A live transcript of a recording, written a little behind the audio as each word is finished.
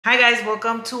Hi guys,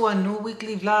 welcome to a new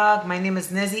weekly vlog. My name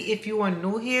is Nezzy. If you are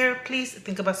new here, please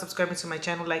think about subscribing to my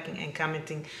channel, liking and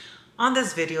commenting on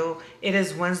this video. It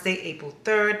is Wednesday, April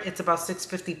 3rd. It's about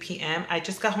 6:50 p.m. I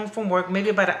just got home from work maybe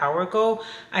about an hour ago.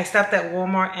 I stopped at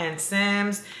Walmart and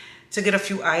Sam's to get a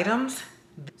few items.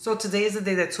 So today is the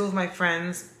day that two of my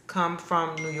friends come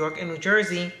from New York and New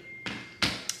Jersey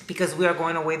because we are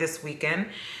going away this weekend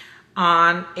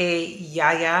on a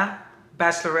Yaya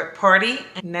Bachelorette party.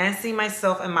 Nancy,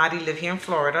 myself, and Maddie live here in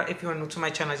Florida. If you are new to my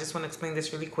channel, I just want to explain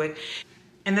this really quick.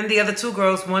 And then the other two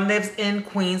girls, one lives in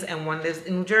Queens and one lives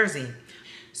in New Jersey.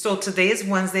 So today is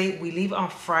Wednesday. We leave on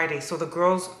Friday. So the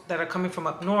girls that are coming from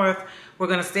up north, we're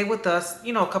going to stay with us,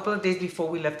 you know, a couple of days before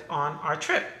we left on our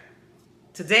trip.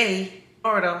 Today,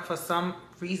 Florida, for some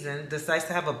reason, decides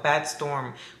to have a bad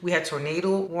storm. We had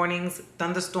tornado warnings,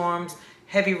 thunderstorms,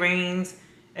 heavy rains,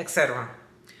 etc.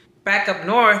 Back up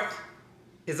north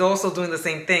is also doing the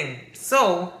same thing.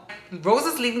 So Rose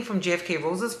is leaving from JFK.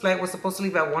 Rose's flight was supposed to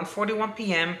leave at 1:41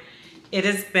 p.m. It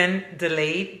has been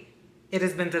delayed. It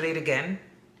has been delayed again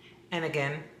and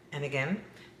again and again.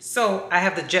 So I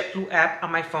have the JetBlue app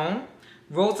on my phone.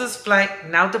 Rose's flight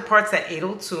now departs at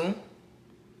 8:02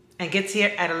 and gets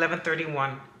here at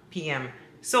 11:31 p.m.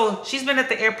 So she's been at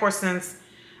the airport since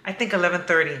I think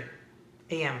 11:30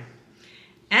 a.m.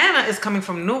 Anna is coming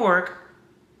from Newark.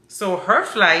 So her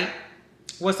flight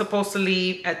was supposed to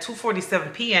leave at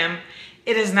 2:47 p.m.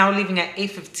 It is now leaving at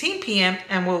 8:15 p.m.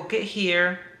 and will get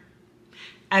here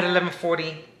at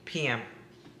 11:40 p.m.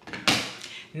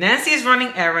 Nancy is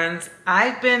running errands.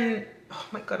 Oh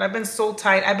my God, I've been so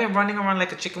tired. I've been running around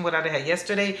like a chicken without a head.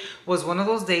 Yesterday was one of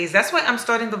those days. That's why I'm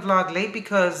starting the vlog late,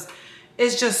 because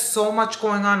it's just so much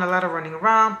going on. A lot of running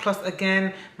around. Plus,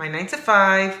 again, my 9 to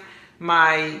 5,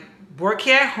 my work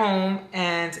here at home,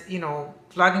 and, you know,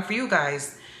 vlogging for you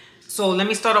guys. So let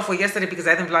me start off with yesterday because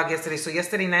I didn't vlog yesterday. So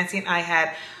yesterday, Nancy and I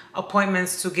had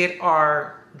appointments to get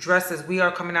our dresses. We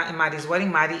are coming out in Maddie's wedding.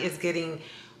 Maddie is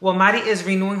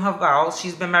renewing her vows.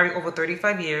 She's been married over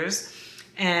 35 years.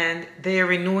 And they are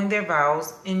renewing their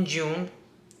vows in June.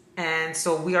 And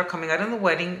so we are coming out in the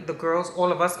wedding. The girls,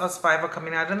 all of us 5 are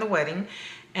coming out in the wedding.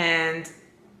 And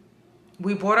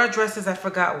we bought our dresses. I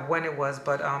forgot when it was,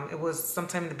 but it was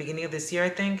sometime in the beginning of this year, I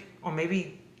think. Or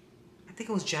maybe, I think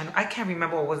it was January. I can't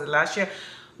remember. Or was it last year?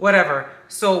 Whatever.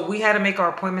 So we had to make our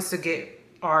appointments to get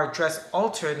our dress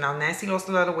altered. Now, Nancy lost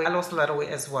a lot of weight. I lost a lot of weight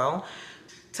as well.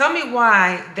 Tell me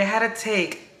why they had to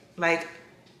take like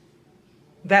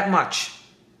that much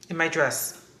in my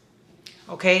dress.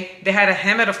 Okay, they had to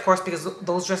hem it, of course, because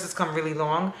those dresses come really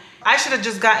long. I should have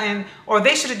just gotten, or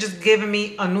they should have just given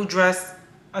me a new dress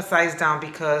a size down,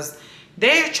 because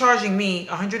they're charging me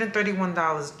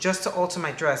 $131 just to alter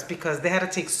my dress because they had to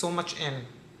take so much in.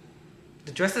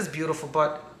 The dress is beautiful,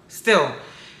 but still.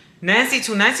 Nancy's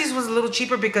was a little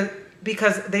cheaper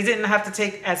because they didn't have to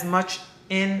take as much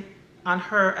in on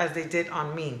her as they did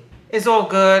on me. It's all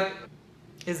good.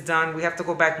 It's done. We have to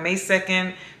go back May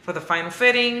 2nd for the final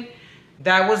fitting.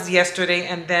 That was yesterday.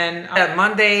 And then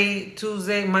Monday,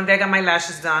 I got my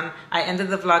lashes done. I ended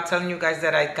the vlog telling you guys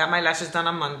that I got my lashes done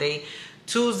on Monday.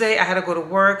 Tuesday, I had to go to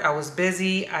work. I was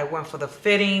busy. I went for the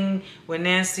fitting with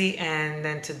Nancy. And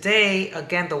then today,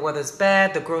 again, the weather's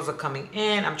bad. The girls are coming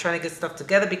in. I'm trying to get stuff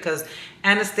together because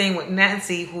Anna's staying with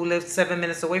Nancy, who lives 7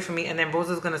 minutes away from me. And then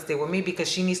Rosa's going to stay with me because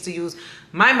she needs to use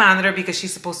my monitor because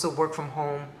she's supposed to work from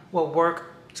home. Well, work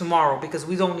tomorrow because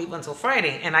we don't leave until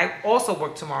Friday. And I also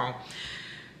work tomorrow.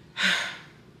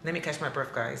 Let me catch my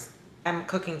breath, guys. I'm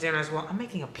cooking dinner as well. I'm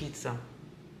making a pizza.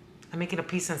 I'm making a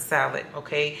pizza and salad,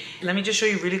 okay? Let me just show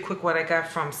you really quick what I got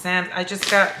from Sam's. I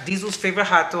just got Diesel's favorite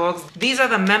hot dogs. These are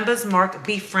the Members Mark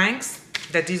Beef Franks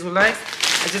that Diesel likes.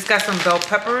 I just got some bell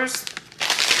peppers,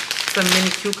 some mini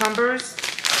cucumbers,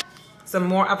 some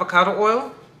more avocado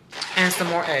oil, and some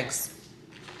more eggs.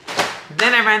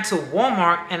 Then I ran to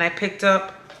Walmart and I picked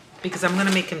up, because I'm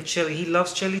gonna make him chili. He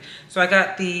loves chili. So I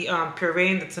got the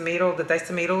puree and the diced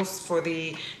tomatoes for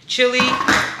the chili.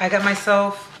 I got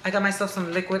myself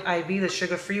some liquid IV, the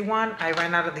sugar-free one. I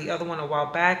ran out of the other one a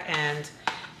while back, and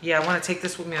yeah, I want to take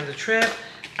this with me on the trip.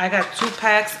 I got 2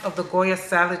 packs of the Goya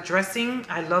salad dressing.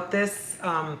 I love this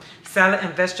salad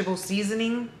and vegetable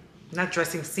seasoning, not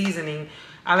dressing, seasoning.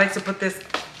 I like to put this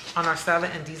on our salad,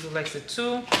 and Diesel likes it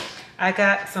too. I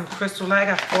got some Crystal Light.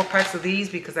 I got 4 packs of these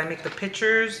because I make the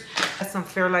pictures. I got some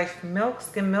Fairlife milk,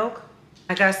 skim milk.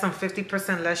 I got some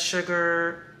 50% less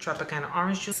sugar Tropicana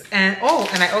orange juice. And oh,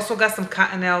 and I also got some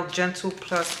Cottonelle Gentle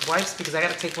Plus wipes because I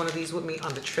got to take one of these with me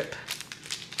on the trip.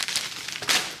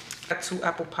 I got 2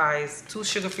 apple pies, 2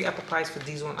 sugar-free apple pies for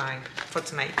Diesel and I for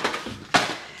tonight.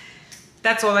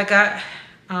 That's all I got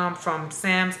from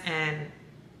Sam's and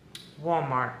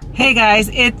Walmart. Hey guys,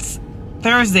 it's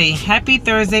Thursday. Happy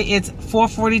Thursday. It's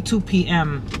 4:42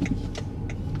 p.m.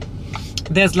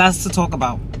 There's lots to talk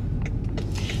about.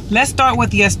 Let's start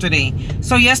with yesterday.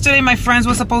 So yesterday my friends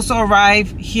were supposed to arrive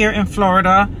here in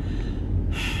Florida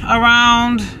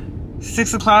around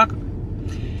 6 o'clock.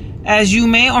 As you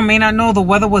may or may not know, the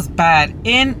weather was bad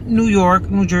in New York,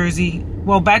 New Jersey,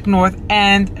 well, back north,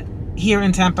 and here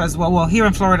in Tampa as well. Well, here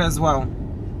in Florida as well.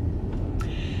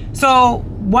 So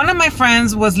one of my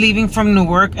friends was leaving from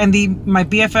Newark, and my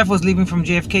BFF was leaving from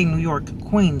JFK, New York,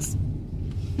 Queens.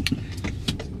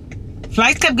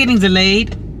 Flights kept getting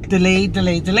delayed.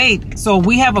 So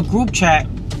we have a group chat.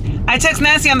 I text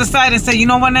Nancy on the side and say, you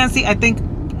know what, Nancy? I think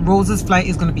Rose's flight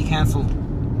is going to be canceled.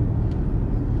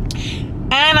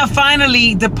 Anna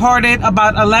finally departed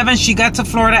about 11. She got to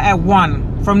Florida at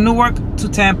 1. From Newark to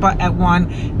Tampa at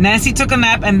 1. Nancy took a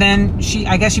nap, and then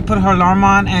I guess she put her alarm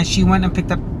on and she went and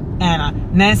picked up Anna.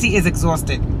 Nancy is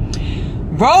exhausted.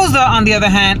 Rosa, on the other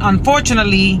hand,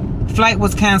 unfortunately, flight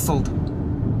was canceled.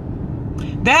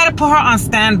 They had to put her on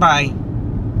standby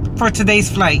for today's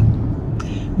flight.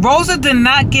 Rosa did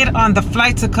not get on the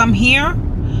flight to come here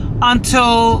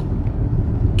until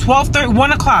 12:30,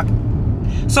 1 o'clock.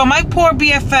 So my poor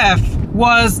BFF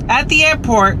was at the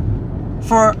airport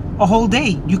for a whole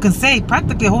day. You can say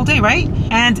practically a whole day, right?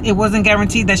 And it wasn't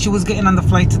guaranteed that she was getting on the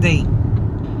flight today.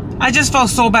 I just felt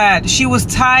so bad. She was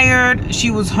tired. She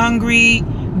was hungry.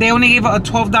 They only gave her a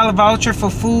 $12 voucher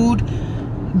for food.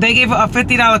 They gave her a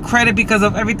 $50 credit because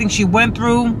of everything she went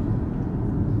through.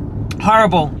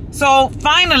 Horrible. So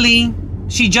finally,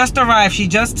 she just arrived. She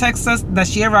just texted us that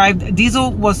she arrived.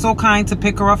 Diesel was so kind to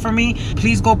pick her up for me.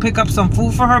 Please go pick up some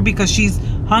food for her because she's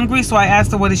hungry. So I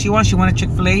asked her what did she want. She wanted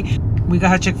Chick-fil-A. We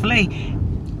got her Chick-fil-A.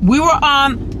 We were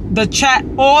on the chat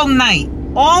all night.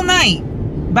 All night.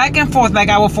 Back and forth. Like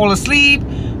I would fall asleep.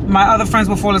 My other friends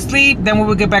would fall asleep. Then we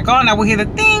would get back on. I would hear the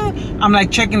ding. I'm like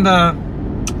checking the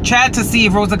chat to see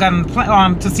if Rosa got on the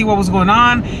plane, to see what was going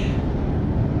on.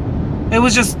 It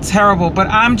was just terrible, but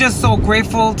I'm just so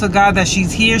grateful to God that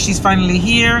she's here. She's finally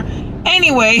here.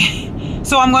 Anyway,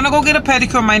 so I'm gonna go get a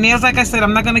pedicure. My nails, like I said,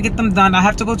 I'm not gonna get them done. I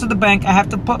have to go to the bank. I have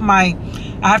to fill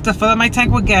up my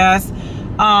tank with gas.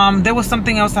 There was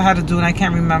something else I had to do and I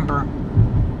can't remember.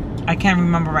 I can't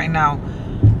remember right now.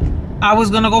 I was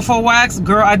gonna go for a wax.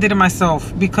 Girl, I did it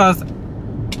myself because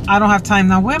I don't have time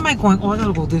now. Where am I going? Oh, I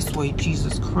gotta go this way.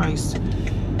 Jesus Christ.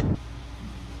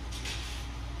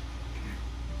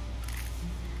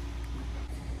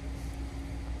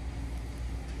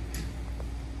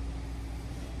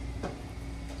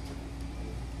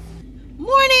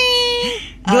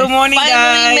 Good morning, guys.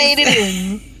 Finally made it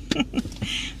in.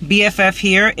 BFF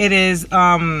here. It is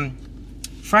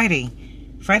Friday,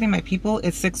 my people.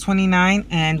 It's 6:29,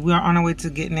 and we are on our way to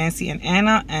get Nancy and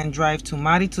Anna and drive to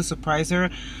Mari to surprise her.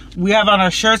 We have on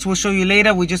our shirts. We'll show you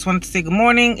later. We just wanted to say good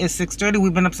morning. It's 6:30.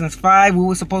 We've been up since 5. We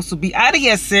were supposed to be out of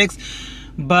here at 6,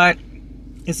 but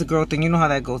it's a girl thing. You know how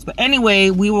that goes. But anyway,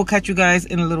 we will catch you guys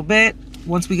in a little bit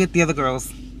once we get the other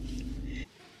girls.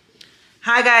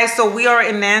 Hi guys, so we are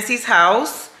in Nancy's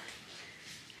house,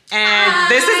 and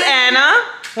this is Anna,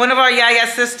 one of our Yaya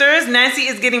sisters. Nancy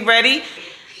is getting ready.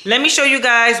 Let me show you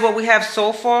guys what we have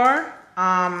so far.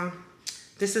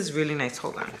 This is really nice.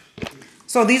 Hold on.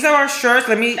 So these are our shirts.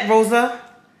 Rosa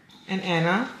and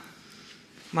Anna,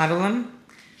 Madeline.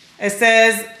 It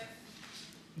says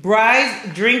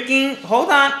Bride's Drinking.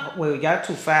 Hold on. Wait, y'all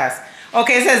too fast.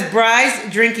 Okay, it says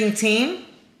Bride's Drinking Team,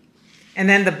 and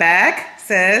then the back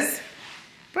says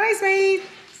Bridesmaid.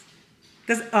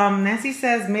 Does Nancy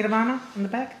says Maid of Honor in the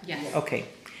back? Yes. Okay.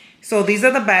 So these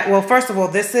are the back. Well, first of all,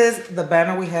 this is the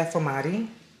banner we have for Mari.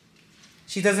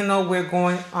 She doesn't know we're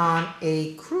going on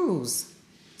a cruise.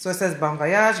 So it says Bon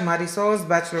Voyage, Marisol's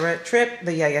Bachelorette Trip,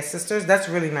 the Yaya Sisters. That's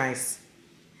really nice.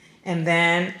 And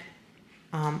then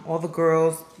all the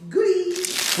girls,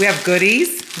 goodies. We have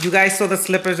goodies. You guys saw the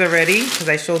slippers already because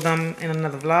I showed them in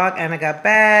another vlog. And I got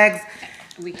bags.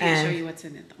 We can't show you what's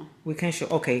in it though. We can show.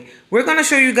 Okay, we're gonna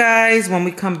show you guys when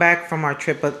we come back from our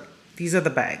trip. But these are the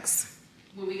bags.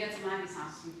 When we get to Mari's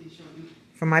house, we can show you.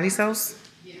 From Mari's house?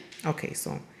 Yeah. Okay,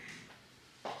 so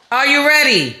are you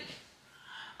ready?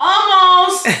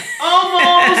 Almost.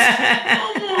 Almost.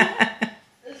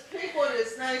 This paper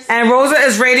is nice. And Rosa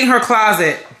is raiding her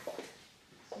closet.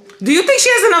 Do you think she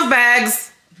has enough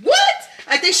bags? What?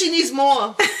 I think she needs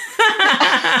more.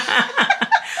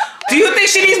 Do you think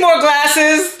she needs more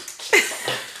glasses?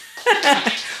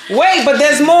 Wait, but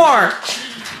there's more.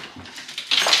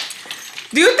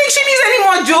 Do you think she needs any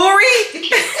more jewelry?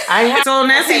 So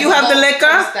Nancy, you have the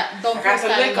liquor? Don't post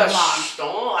that in the blog.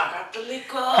 No, I got the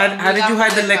liquor. How did you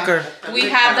hide the liquor? We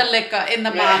have the liquor in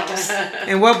the bottles.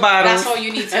 In what bottles? That's all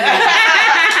you need to know.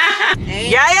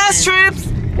 Yeah, strips.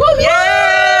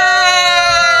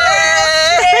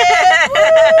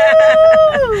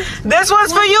 This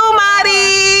one's for you,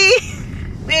 Mari.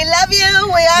 We love you.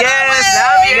 We are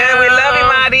love you. Yeah, we love you,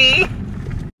 Mari.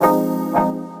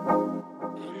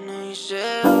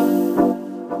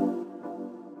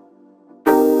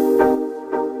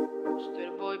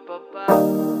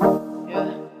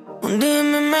 Un día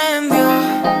me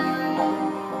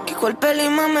envió que cuál peli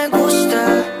más me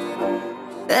gusta.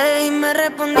 Y me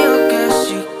respondió que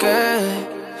sí, que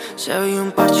se veía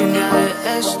un parche un día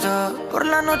de esto. Por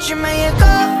la noche me llegó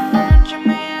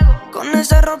con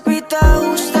esa ropita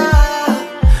justa.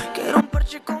 Que era un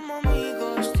parche como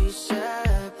amigos, dice,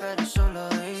 pero solo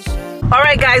dice. All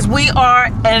right, guys, we are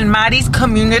in Mari's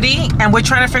community, and we're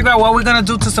trying to figure out what we're gonna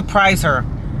do to surprise her.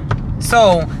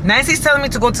 So Nancy's telling me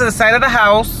to go to the side of the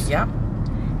house. Yep.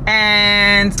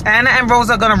 And Anna and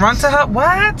Rosa are gonna run to her.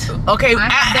 What? Okay,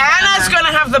 Anna's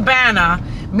gonna have the banner.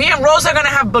 Me and Rose are gonna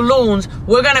have balloons.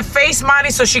 We're gonna face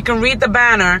Mari so she can read the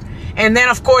banner, and then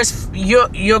of course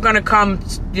you're gonna come,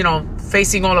 you know,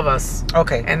 facing all of us.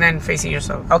 Okay. And then facing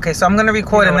yourself. Okay, so I'm gonna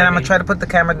record, and then I'm gonna mean. try to put the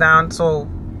camera down so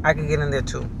I can get in there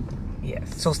too.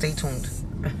 Yes. So stay tuned.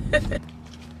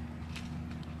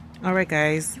 All right,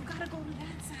 guys. You gotta go to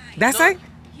that side. That side?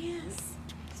 Yes.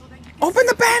 So that you can Open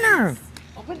the banner.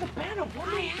 Open the banner. I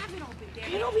have it over there.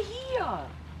 Get over here. All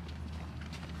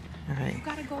right. You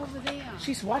gotta go over there.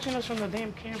 She's watching us from the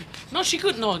damn camera. No, she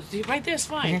could. No, right there's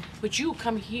fine. Mhm. But you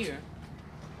come here.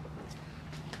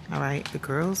 All right, the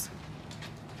girls.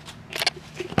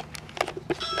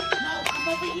 No, come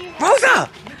over here. Rosa!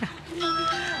 Come over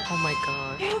here. Oh my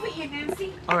God. Get over here,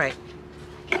 Nancy. All right.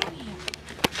 Get over here.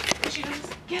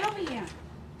 Get over here.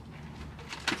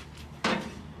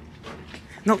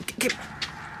 No, get.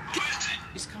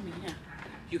 She's coming. Yeah.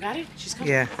 You got it? She's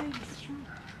coming. Yeah.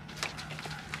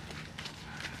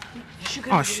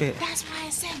 Oh shit. That's why I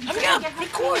said. Hurry up.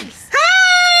 Record.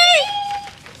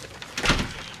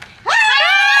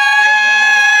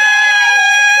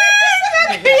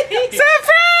 This is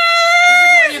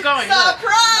where you're going.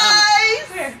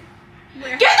 Surprise!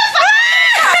 Where? Get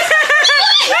the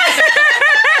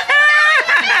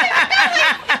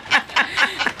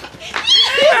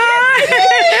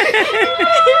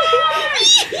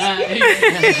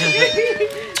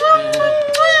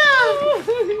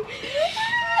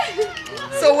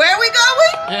So where are we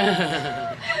going?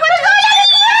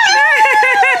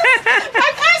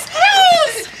 My first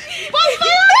cruise! Oh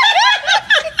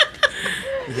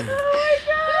my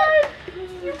God!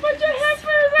 You put your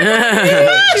heifers on.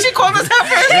 She called us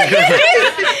heifers.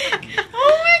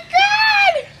 Oh my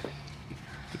God!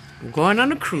 We're going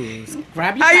on a cruise.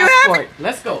 Grab your Are you passport.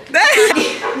 Let's go.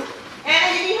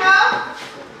 Anna, you need help?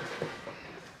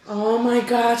 Oh my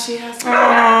God, she has some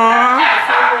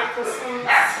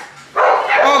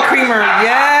Oh, creamer,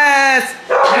 yes.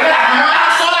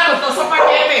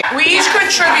 We each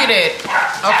contributed,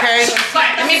 okay?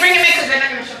 Let me bring him in because they're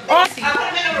not going to show me. Oh. I'll put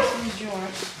him in the room.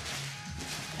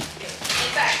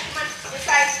 Inside. Come on.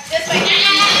 Inside. This way.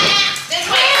 This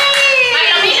way.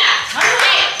 Maria.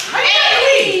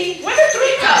 Where did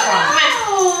three come from?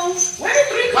 Come on. Where did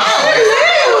three come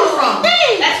from?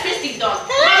 That's Christy's dog.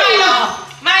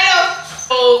 Milo.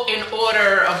 Oh, in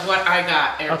order of what I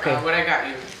got, Erica. Okay. What I got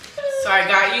you. So I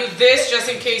got you this just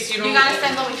in case you don't. You gotta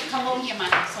stand over. Come over here, man,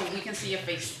 so we can see your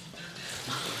face.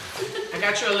 I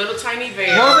got you a little tiny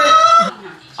veil. Oh,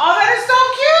 that is so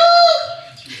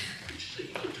cute.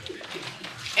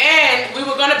 And we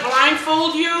were gonna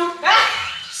blindfold you.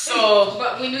 So,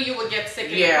 But we knew you would get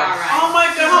sick in Yeah. the car ride. Oh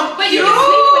my God. But you can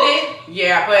sleep with it.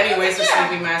 yeah, but anyways, a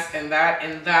sleeping mask and that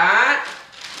and that.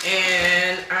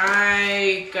 And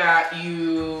I got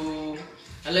you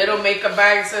a little makeup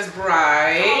bag that says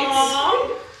bride.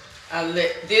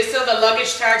 These are the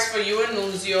luggage tags for you and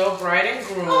Nunzio, bride and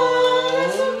groom. Oh,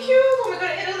 that's so cute. When we go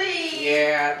to Italy.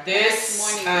 Yeah, this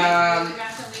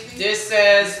This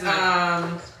says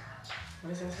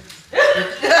what is that?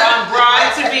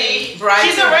 Bride to be. Bride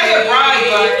She's to a regular be. bride,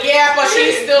 but yeah, but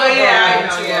she's still a But yeah, bride. I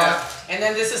know, too. yeah. And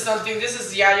then this is something. This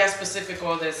is Yaya specific.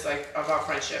 All this like about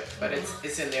friendship, but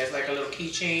it's in there. It's like a little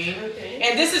keychain. Okay.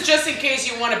 And this is just in case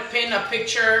you want to pin a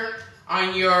picture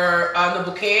on your on the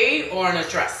bouquet or on a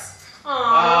dress. For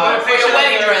your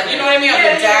wedding dress. You know what I mean? Of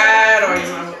your dad or your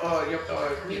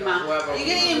you know, whoever. You're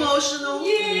getting emotional.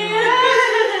 Wait,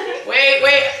 I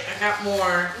got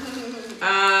more.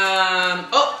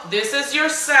 Oh, this is your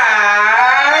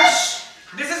sash.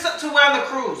 This is to wear on the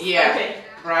cruise. Yeah. Okay.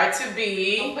 Bride to We'll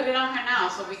be. put it on her now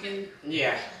so we can.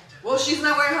 Yeah. Well, she's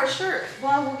not wearing her shirt.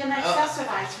 Well, we're gonna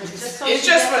accessorize her just so It's she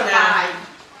just gets for the now. vibe.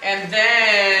 And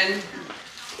then.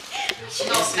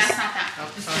 No, that's not that.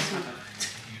 Oh, it's not that.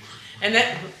 And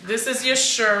then this is your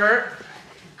shirt.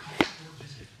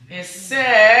 It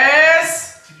says.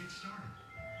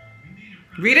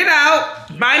 Read it out.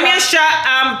 Buy me a shot.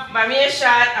 Buy me a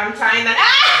shot. I'm tying that.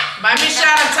 Buy me a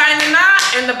shot, I'm tying the knot.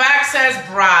 And the back says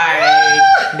bride.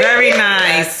 Very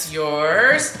nice. That's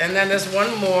yours. And then there's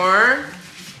one more.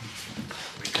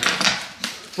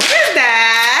 What is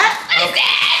that?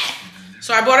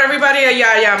 So I bought everybody a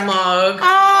Yaya mug.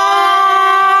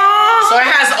 Oh. So it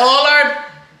has all our,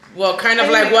 well, kind of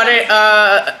like what it,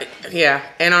 yeah,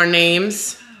 and our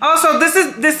names. Oh, so this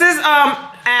is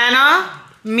Anna,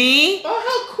 me,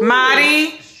 Oh, how cool.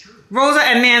 Mari, Rosa,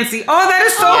 and Nancy. Oh, that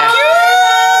is so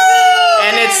cute.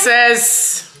 And it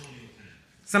says,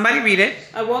 Somebody read it.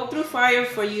 I walk through fire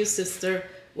for you, sister.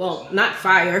 Well, not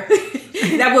fire.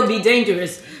 That would be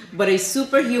dangerous. But a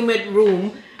super humid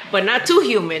room, but not too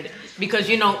humid because,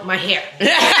 you know, my hair.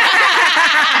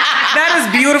 That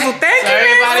is beautiful. Thank so you,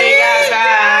 everybody Nancy. got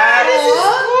that. This is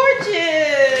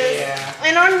gorgeous. Yeah.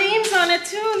 And our names on it,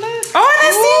 too. Look. Oh, I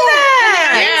didn't see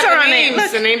that. Yeah, are the on it. names.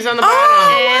 Look. The names on the Oh,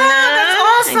 bottom. wow, that's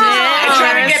awesome. I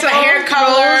tried to get the hair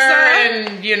color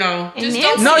and, you know. Just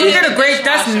don't No, put you it in did a the great.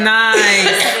 That's dishwasher.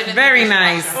 nice. Very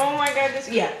nice. Oh, my God. This,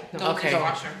 yeah. Okay. Oh,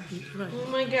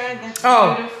 my God. That's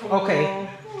Oh, beautiful. okay.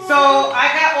 So I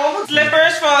got all the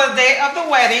slippers for the day of the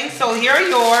wedding. So here are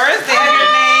yours. They have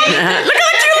your name. Look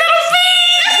at your little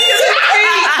feet.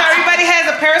 So everybody has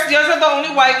a pair. Yours are the only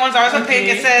white ones. Ours are pink.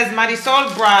 It says Marisol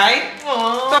Bride.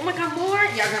 Oh, my God. More?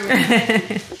 Y'all gonna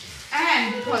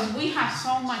And because we have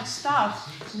so much stuff,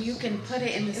 you can put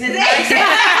it in the same. Oh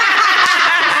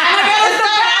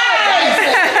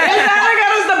my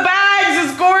God, it's the bags.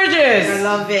 It's gorgeous. I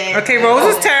love it. Okay,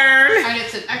 Rose's turn. And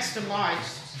it's an extra large.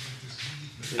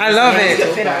 I love You can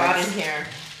it. fit a lot in here.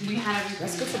 We had everything.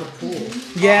 That's good for the pool.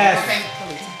 Yes. Okay.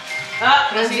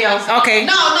 Okay.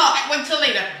 No, wait till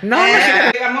later. No,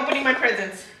 I'm opening my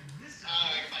presents.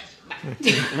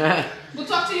 We'll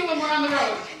talk to you when we're on the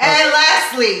road. And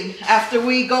lastly, after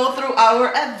we go through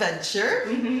our adventure,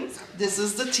 this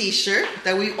is the t-shirt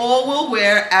that we all will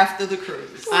wear after the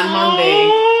cruise. On Monday.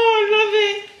 Oh, I love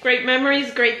it. Great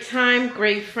memories, great time,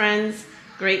 great friends,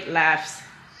 great laughs.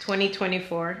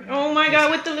 2024. Oh my God,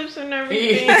 with the lips and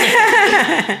everything.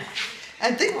 I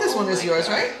think this one is yours,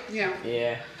 right? Yeah.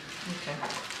 Yeah.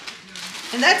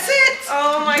 And that's it.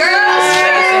 Oh my Girls.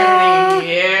 God.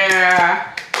 Yeah.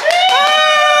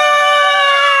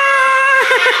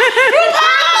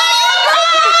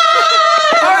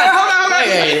 Hold on.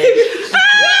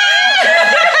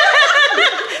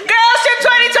 Girls Trip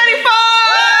 2024.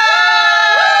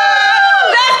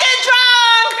 Let's get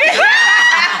drunk.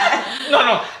 No.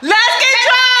 Let's get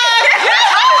drunk.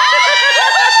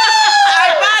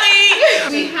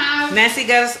 We have. Nancy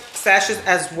got sashes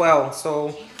as well. So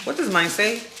what does mine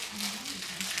say?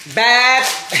 Bad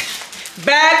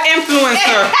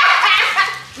influencer.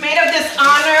 Made of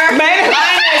dishonor.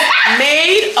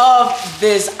 Made of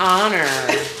this honor.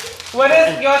 What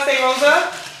does yours say,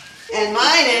 Rosa? And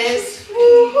mine is.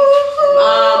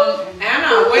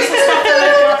 Anna, where's the stuff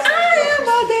that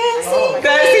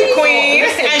Dancing Queen,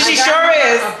 and she sure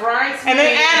is. A bridesmaid. And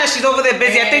then Anna, she's over there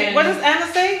busy. I think. What does Anna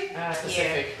say?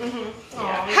 Specific.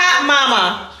 Hot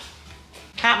Mama.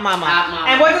 Hot Mama. Hot Mama.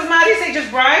 And what does Marty say?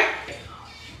 Just bride.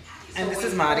 And this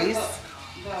is Marty's.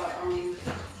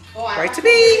 Right to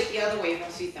be. The other way,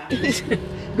 Rosita.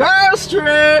 Girls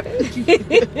Trip.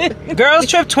 Girls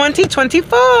Trip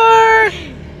 2024.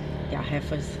 Y'all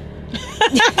heifers.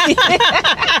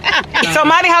 So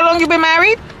Marty, how long you been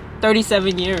married?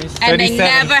 37 years. And they 37.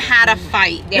 never had a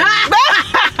fight. that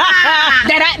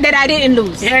I didn't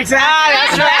lose. Exactly.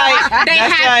 That's right. They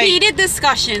That's had right. heated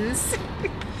discussions.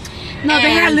 No,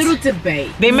 they had a And- little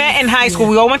debate. They met in high school.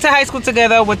 We all went to high school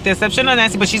together with the exception of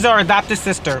Nancy, but she's our adopted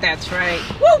sister. That's right.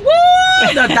 Woo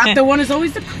woo! The adopted one is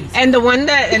always the crazy. And the one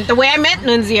that, and the way I met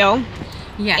Nunzio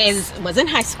Yes. was in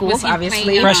high school, Was he obviously.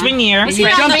 playing- Freshman year. Is he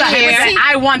on the hair?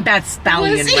 I want that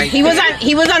stallion Was he? right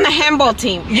He was on the handball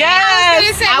team. Yes.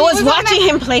 They said I he was on watching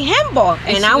him play handball,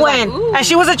 and I she was like, went. ooh. And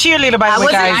she was a cheerleader, by I the way,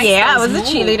 was, guys. yeah, I was a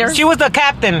cheerleader. She was the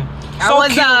captain. I So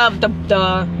was cute. the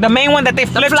The main one that they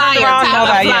flipped flyer, around and all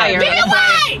the that. flyer. Yeah. Give me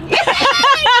one! Give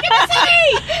it to me!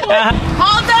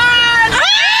 Hold on!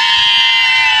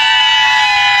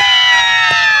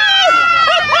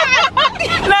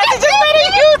 Nancy just made a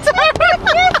U-turn.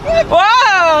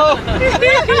 Whoa!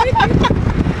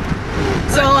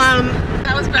 So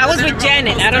that was I was with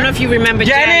Janet. I don't know if you remember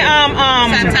Janet,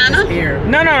 Santana?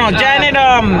 no, Janet,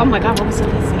 Oh my God, what was it?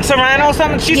 Serrano or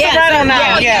something? She's Serrano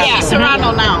now. Yeah. She's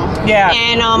Serrano now. Yeah.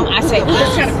 And I said,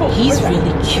 he's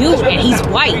really cute and he's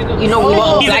white. You know, we were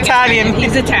all He's black. Italian.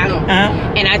 He's Italian.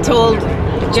 Uh-huh. And I told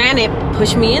Janet,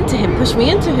 push me into him.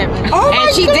 Oh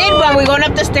and she did when we going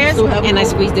up the stairs, and I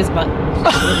squeezed his butt.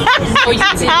 Oh, you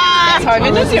did? That's how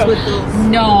I met you.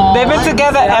 No. They've been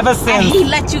together ever And since. he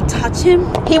let you touch him?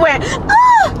 He went,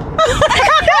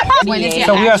 When is your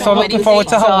So we are actual so looking wedding forward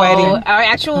date? to her wedding. Our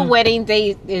actual wedding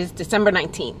date is December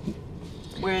 19th.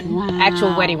 Wow.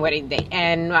 Actual wedding date.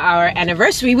 And our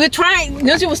anniversary, we're trying,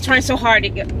 Nezzy was trying so hard.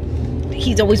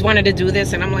 He's always wanted to do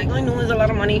this, and I'm like, I know it's a lot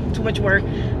of money, too much work,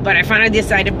 but I finally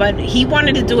decided. But he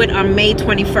wanted to do it on May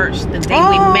 21st, the day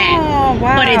we met.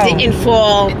 Wow. But it didn't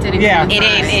fall. It didn't Yeah.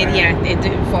 It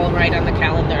didn't fall right on the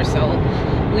calendar. So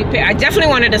I definitely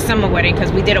wanted a summer wedding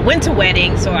because we did a winter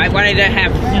wedding. So I wanted to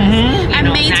have. And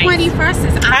May 21st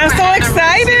is our I'm so May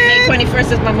excited.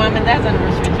 21st is my mom and dad's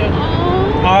anniversary too.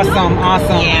 Awesome.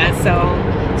 Yeah.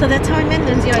 So that's how I met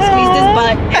Nezzy. I squeezed his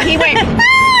butt, and he went.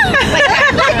 Like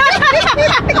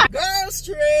that. Girls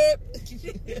trip.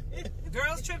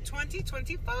 Girls Trip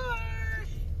 2024.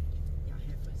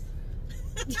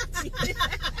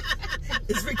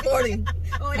 It's recording.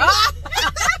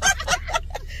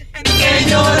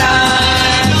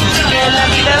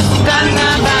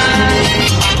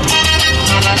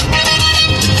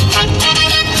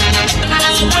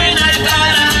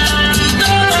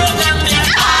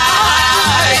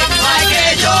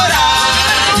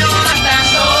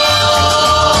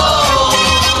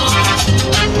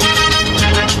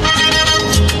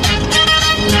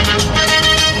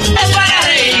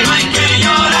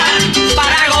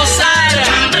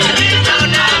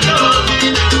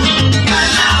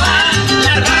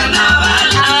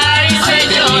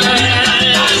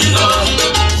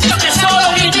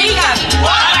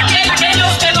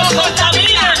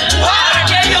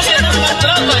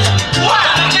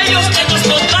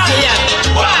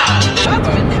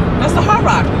 That's the hard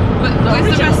rock. Where's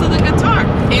the rest of the guitar?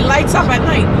 It lights up at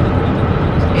night.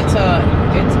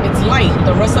 It's light.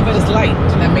 The rest of it is light.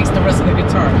 That makes the rest of the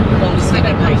guitar. You only see it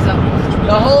at night.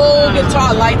 The whole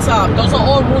guitar lights up. Those are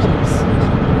all rooms.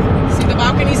 See the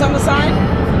balconies on the side?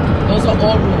 Those are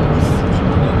all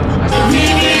rooms.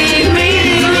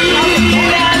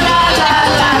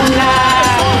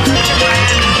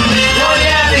 Voy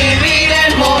a vivir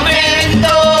el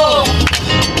momento.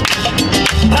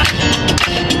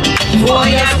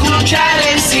 Voy a escuchar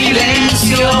en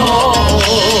silencio.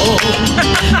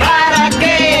 ¿Para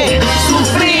qué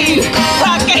sufrir?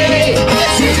 ¿Para qué?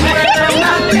 Si fuera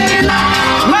una pena.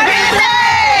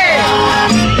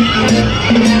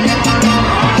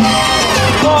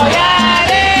 Voy a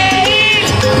reír,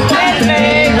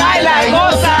 vete, baila y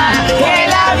goza, que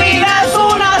la vida es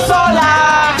una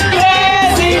sola.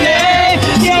 Decide,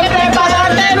 siempre para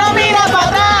adelante, no mira para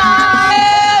atrás.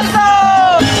 Eso,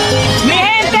 mi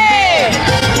gente,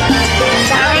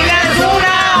 la vida es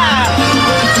una.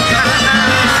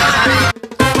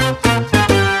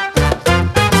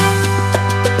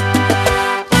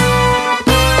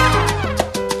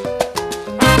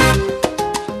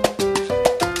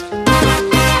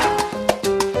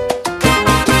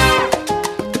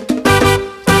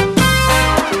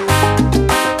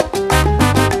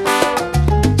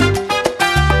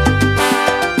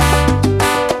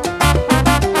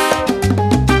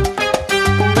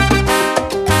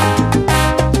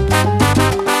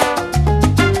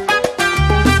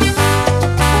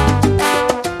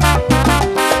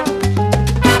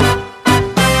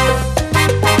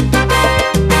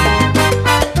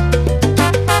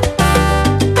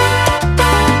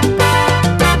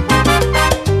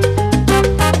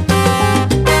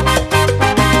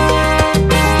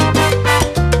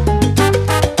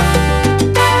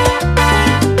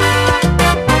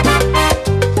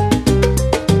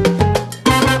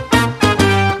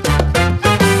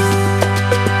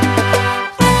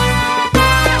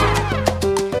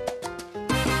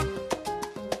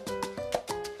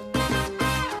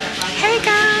 Hey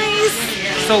guys!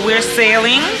 So we're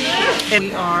sailing and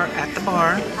we are at the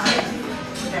bar.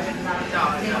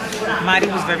 Madi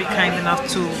was very kind enough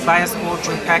to buy us all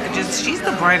drink packages. She's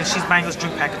the bride and she's buying us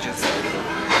drink packages.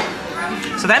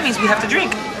 So that means we have to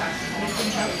drink.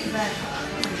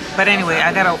 But anyway,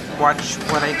 I gotta watch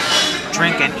what I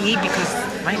drink and eat because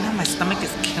right now my stomach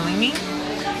is killing me.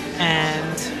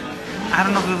 And I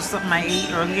don't know if it was something I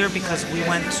ate earlier because we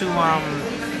went to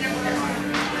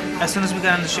as soon as we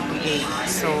got on the ship we ate.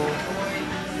 So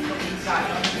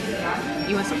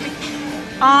You want something?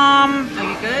 are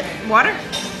Are you good? Water?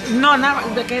 No, not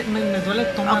me duele el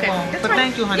estómago. Okay, that's But fine.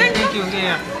 thank you, honey. Yeah, Thank you.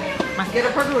 Yeah. Get a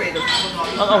perforator.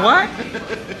 A what?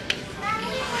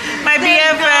 My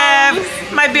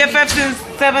BFF. My BFF since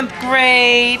 7th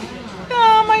grade.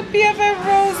 Oh, my BFF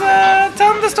Rosa.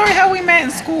 Tell them the story how we met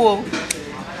in school.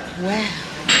 Wow.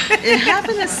 It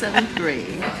happened in 7th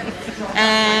grade.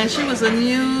 And she was a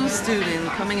new student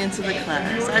coming into the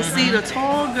class. I see the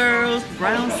tall girls,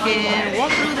 brown skin,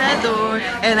 walk through that door,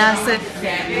 and I said,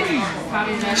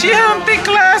 She had thick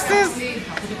glasses.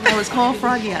 oh, it's called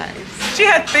Froggy Eyes. She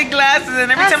had thick glasses,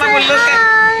 and every I time I would said, look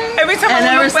 "Hi." at, every time And I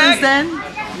ever would look since back,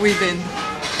 then, we've been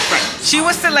friends. she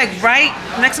was still like right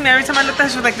next to me. Every time I looked at her,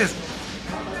 she was like this.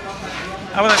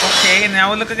 I was like, okay, and then I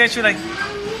would look again. She was like,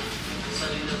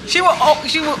 she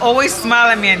would always smile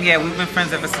at me, and yeah, we've been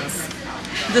friends ever since.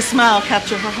 The smile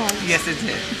captured her heart. Yes, it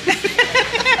did.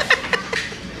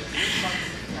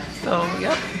 So,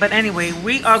 yep. But anyway,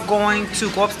 we are going to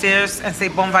go upstairs and say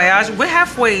bon voyage. We're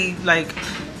halfway, like,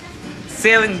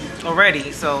 sailing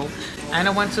already. So,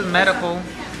 Anna went to the medical.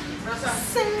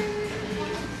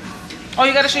 Oh,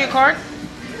 you got to show your card?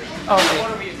 Oh,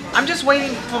 okay. I'm just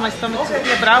waiting for my stomach to...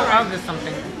 Yeah, but I'll get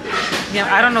something.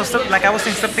 Yeah, I don't know. So, like I was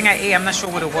saying, something I ate. I'm not sure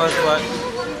what it was, but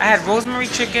I had rosemary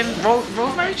chicken.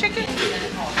 Rosemary chicken?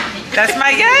 That's my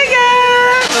yaya.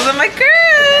 Those are my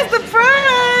girls. The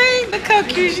pride. Look how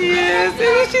cute she is.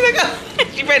 She's like, oh,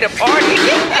 she ready to party.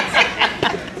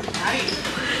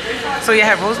 So yeah,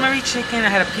 I had rosemary chicken. I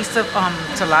had a piece of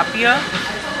tilapia.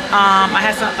 I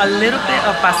had a little bit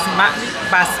of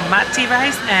basmati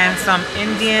rice and some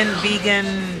Indian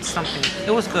vegan something.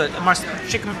 It was good. Not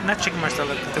chicken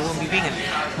marsala because it wouldn't be vegan.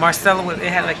 Marsala,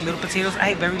 it had like little potatoes. I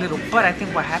ate very little, but I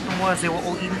think what happened was they were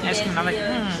all eating ice cream. And I'm like,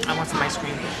 I want some ice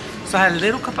cream. So I had a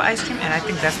little cup of ice cream, and I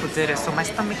think that's what did it. So my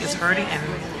stomach is hurting, and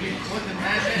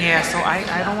yeah, so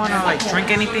I don't want to like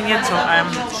drink anything yet till I'm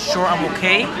sure I'm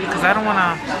okay, because I don't want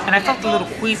to. And I felt a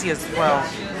little queasy as well.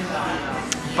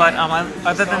 But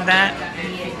other than that,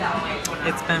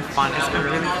 it's been fun. It's been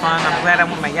really fun. I'm glad I'm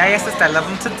with my yaya sister. I love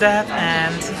them to death.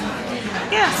 And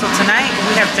yeah, so tonight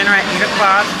we have dinner at 8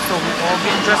 o'clock. So we all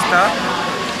getting dressed up.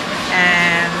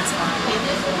 And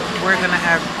we're going to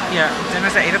have,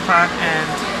 dinner's at 8 o'clock. And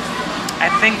I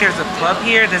think there's a club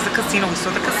here. There's a casino. We saw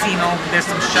the casino. There's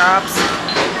some shops.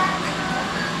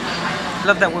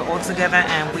 Love that we're all together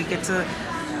and we get to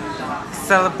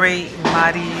celebrate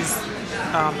Mari's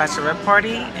bachelorette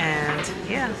party, and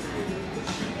yeah.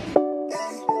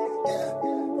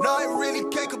 No, I really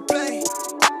can't complain.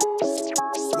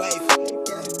 Wave.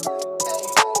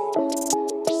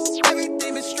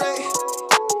 Everything is straight.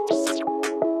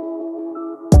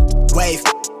 Wave.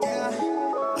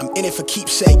 I'm in it for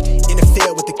keepsake. In the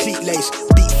field with the cleat lace.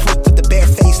 Beat freak with the bare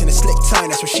face and a slick tongue,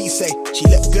 that's what she say. She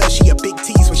look good, she a big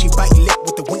tease when she bite lip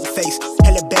with the wink face.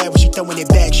 Hella bad when she throwing it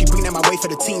back. She bring that my way for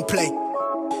the team play.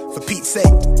 For Pete's sake,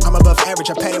 I'm above average,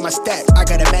 I padded my stats. I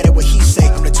gotta matter what he say.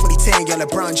 I'm the 2010 young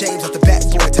LeBron James off the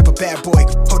backboard, type of bad boy.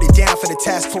 Hold it down for the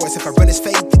task force. If I run his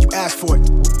fade, then you ask for it.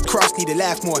 Cross need to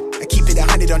laugh more. I keep it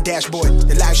 100 on dashboard.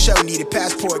 The live show needed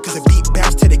passport, cause the beat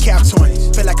bounced to the cap torn.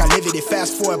 Feel like I live it,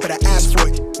 fast forward, but I asked for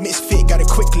it. Misfit, got a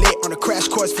quick lit on a crash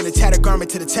course from the tattered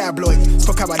garment to the tabloid.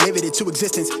 Spoke how I live it into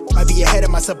existence. Might be ahead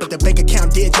of myself, but the bank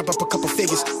account did jump up a couple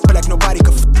figures. Feel like nobody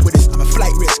could with us. I'm a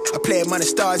flight risk. I play among the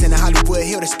stars in the Hollywood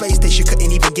Hill. The space station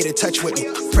couldn't even get in touch with me.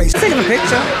 Praise. Taking a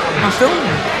picture. I'm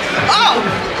filming. Oh!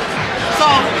 So,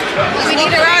 we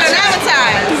need to run an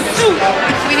advertise.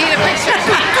 We need a picture.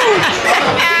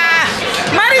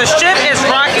 The ship is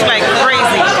rocking like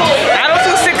crazy. I don't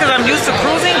feel sick because I'm used to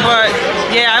cruising, but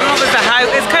yeah, I don't know if it's a high.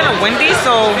 It's kind of windy,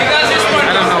 so I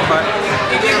don't know, but.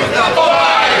 Oh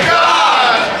my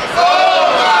God! Oh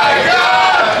my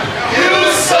God! You're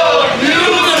so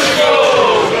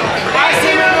beautiful! I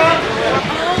see her.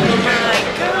 Oh my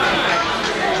God!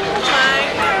 Oh my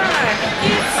God!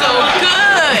 It's so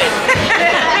good.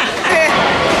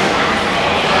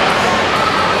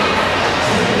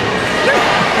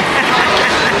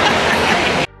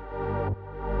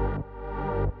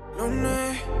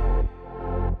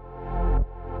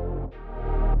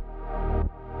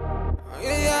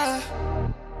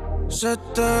 Se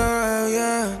te ve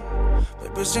bien,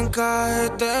 baby, sin encaje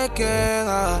te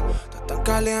queda. Estás tan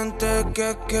caliente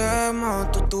que quema.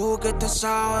 Tú que te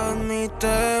sabes mi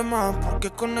tema,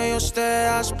 porque con ellos te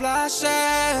das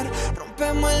placer.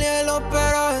 Rompemos el hielo,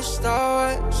 pero esta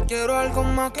vez quiero algo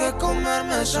más que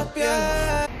comerme esa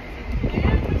piel.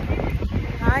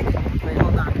 Hi. Wait,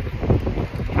 hold on.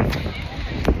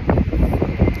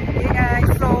 Hey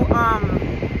guys, so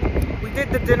we did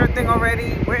the dinner thing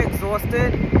already. We're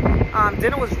exhausted.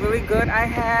 Dinner was really good. I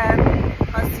had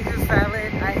a Caesar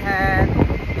salad. I had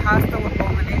pasta with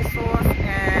bolognese.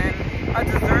 a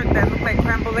dessert that looked like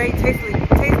creme brulee. Tastes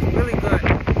really good.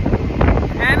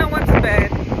 Anna went to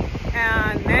bed,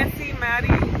 and Nancy, Maddie,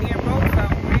 me, and Rosa,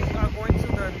 we are going to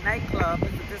the nightclub.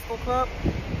 It's a disco club.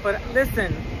 But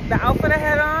listen, the outfit I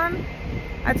had on,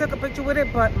 I took a picture with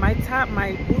it, but my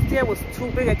bustier was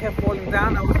too big. I kept falling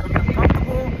down. I was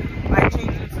uncomfortable. I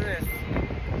changed into this.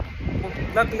 Well,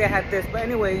 luckily I had this. But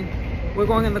anyway, we're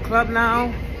going in the club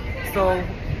now, so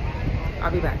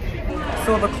I'll be back.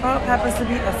 So the club happens to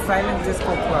be a silent disco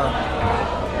club.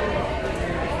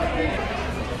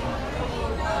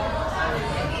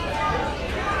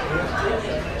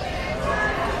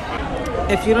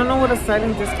 If you don't know what a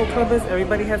silent disco club is,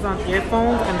 everybody has on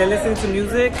earphones and they're listening to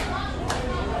music.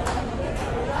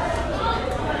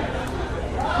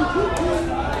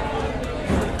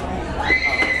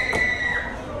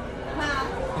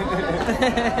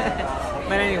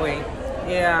 But anyway,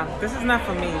 yeah, this is not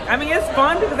for me. I mean, it's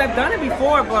fun because I've done it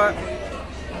before, but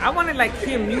I want to like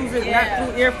hear music, not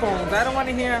through earphones. I don't want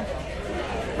to hear,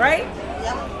 right?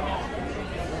 Yep.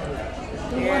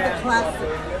 You want the classic.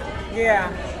 Yeah.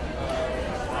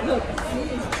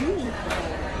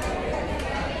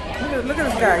 Look at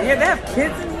this guy. Yeah, they have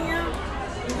kids in here.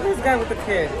 Look at this guy with the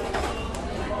kid.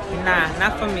 Nah,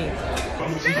 not for me.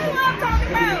 This is what I'm talking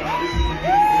about.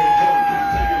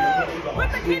 Put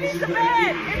the kiddies to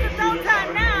bed. It's adult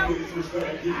time now.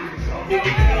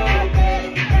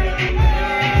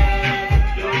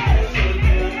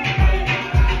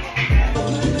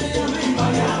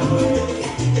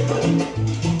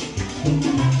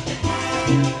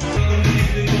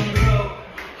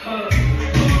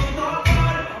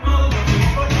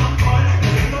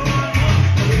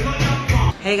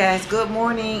 Hey guys, good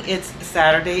morning. It's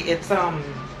Saturday. It's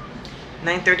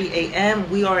 9:30 a.m.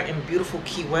 We are in beautiful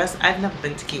Key West. I've never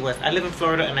been to Key West. I live in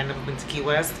Florida and I've never been to Key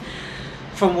West.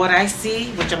 From what I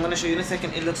see, which I'm going to show you in a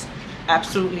second, it looks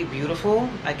absolutely beautiful.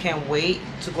 I can't wait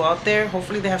to go out there.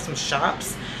 Hopefully they have some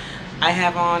shops. I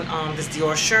have on this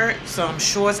Dior shirt, some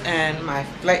shorts, and my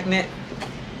flight knit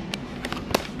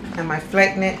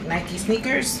Nike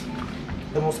sneakers,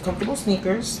 the most comfortable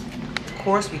sneakers. Of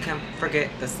course, we can't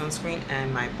forget the sunscreen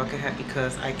and my bucket hat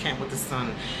because I can't with the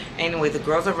sun. Anyway, the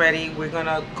girls are ready. We're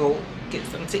gonna go get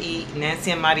something to eat. Nancy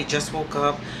and Maddie just woke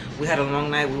up. We had a long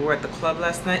night. We were at the club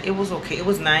last night. It was okay. It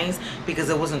was nice because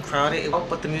it wasn't crowded.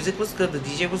 But the music was good. The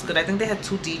DJ was good. I think they had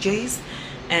 2 DJs,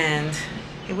 and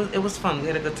it was fun. We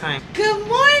had a good time. Good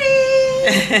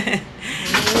morning.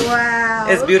 Wow.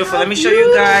 It's beautiful. Let me show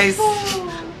you guys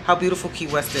how beautiful Key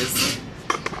West is.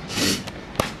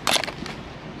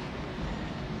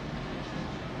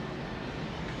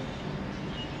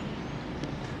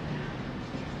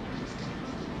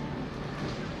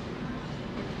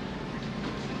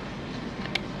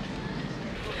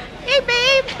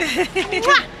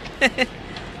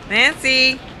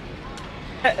 Nancy,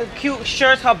 her cute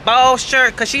shirt, her boss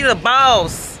shirt, cause she's a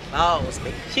boss. Boss,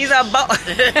 baby. She's a boss.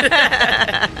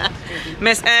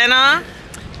 Miss Anna.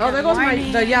 Oh, there goes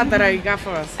the yacht that I got for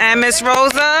us. And Miss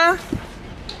Rosa.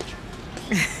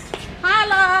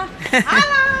 Holla!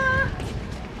 Holla!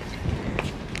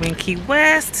 We're in Key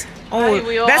West. Oh, Hey,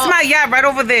 we all- that's my yacht right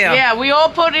over there. Yeah, we all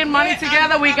put in money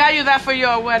together. We got you that for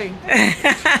your wedding.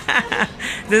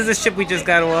 This is a ship we just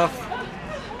got off.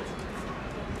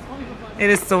 It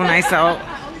is so nice out.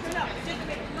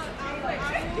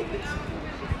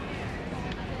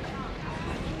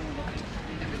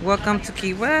 Welcome to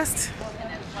Key West.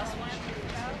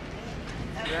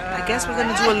 I guess we're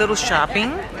gonna do a little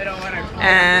shopping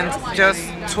and just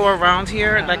tour around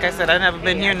here. Like I said, I've never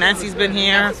been here. Nancy's been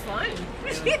here,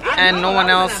 and no one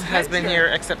else has been here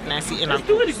except Nancy in our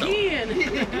group. So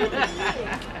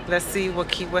let's see what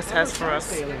Key West has for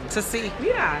us to see.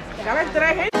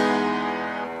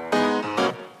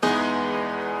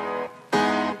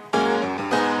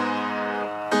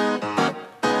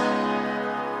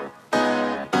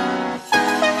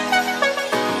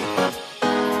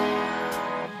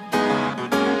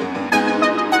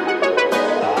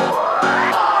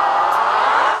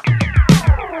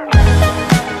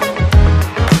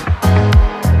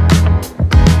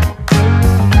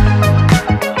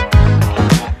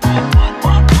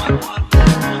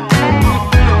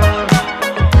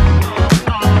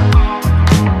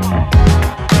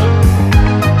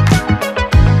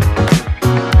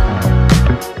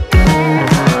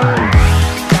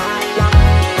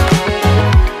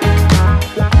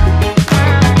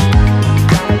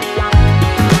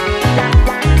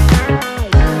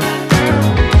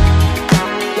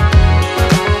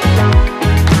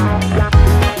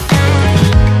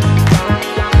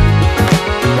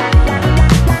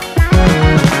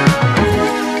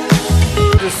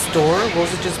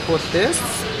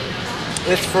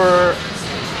 for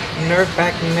nerve,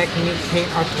 back, neck, knee pain,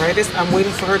 arthritis. I'm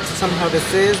waiting for her to tell me how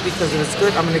this is because if it's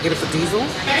good, I'm gonna get it for Diesel.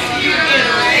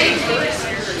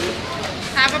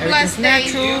 Have a blessed day.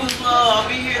 Natural. I'll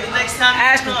be here the next time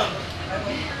you come.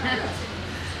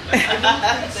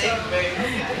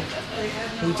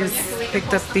 We just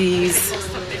picked up these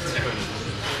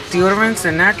deodorants.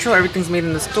 They're natural. Everything's made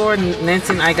in the store.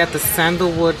 Nancy and I got the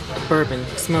sandalwood bourbon.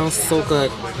 It smells so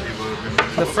good.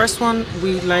 The first one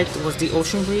we liked was the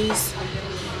Ocean Breeze,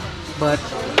 but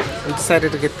we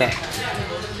decided to get that.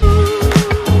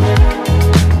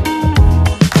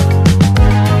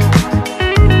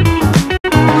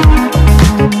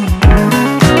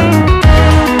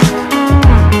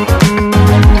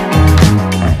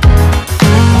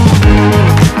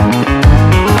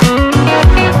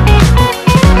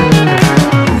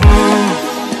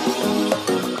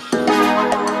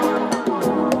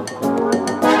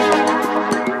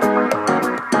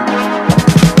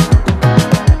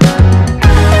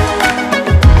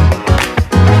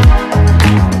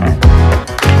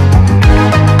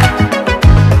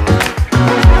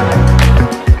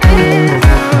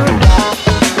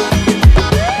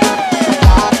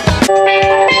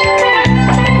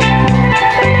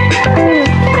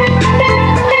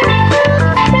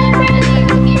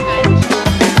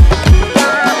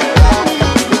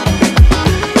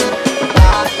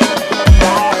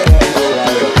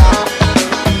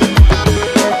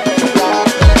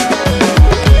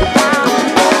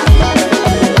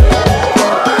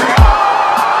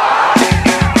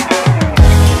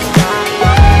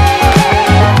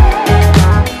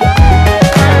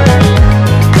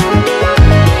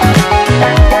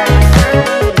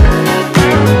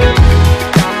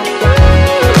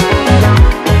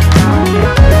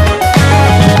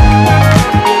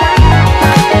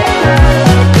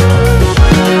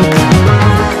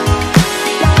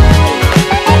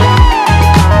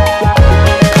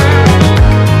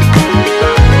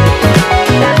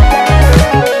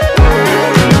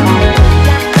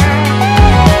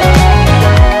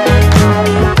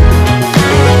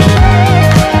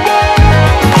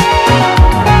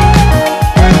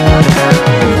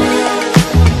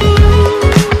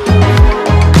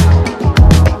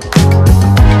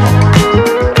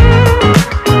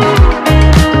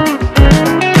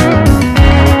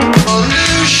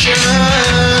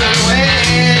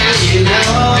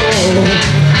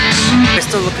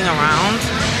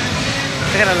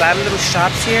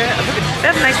 Shops here.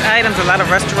 They have nice items, a lot of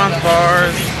restaurants,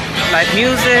 bars, live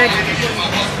music,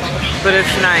 but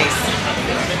it's nice.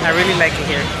 I really like it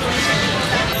here.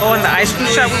 Oh, and the ice cream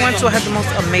shop we went to had the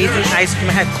most amazing ice cream.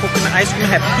 It had coconut ice cream,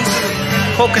 it had pieces of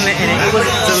coconut in it. It was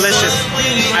delicious.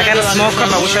 I got a small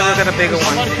cup. I wish I would have got a bigger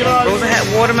one. Rosa had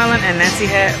watermelon and Nancy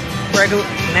had regular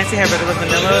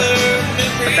vanilla,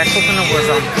 but that coconut was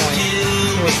on point.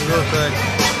 It was real good.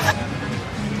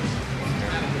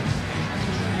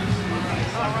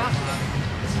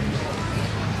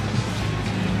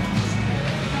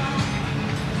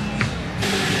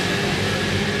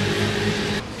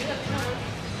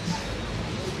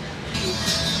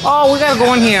 Oh, we gotta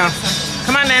go in here.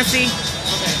 Come on, Nancy.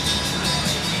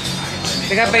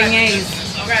 They got beignets.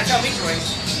 Okay, tell me, Troy.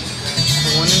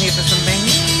 Go in here for some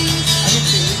beignets.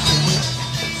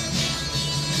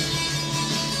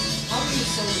 How do you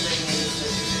sell the beignets?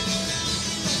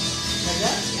 Like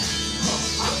that? Yeah.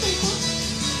 I'll take one.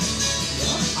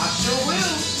 Yeah, I sure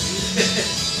will.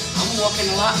 I'm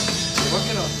walking a lot.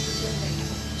 Working on.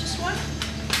 Just one?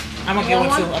 I'm gonna get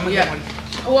one too. I'm gonna get one.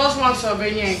 Who else wants a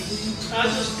beignet? I'll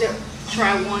just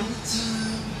try one.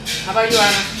 How about you,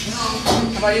 Anna?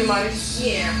 How about you, Marty?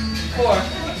 Yeah. 4.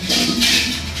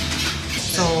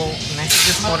 So, Nancy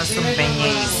just ordered some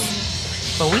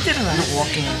beignets. But we did a lot of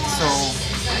walking, so...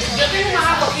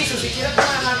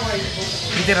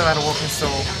 We did a lot of walking,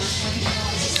 so...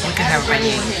 We can have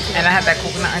beignet. And I had that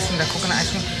coconut ice cream,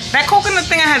 That coconut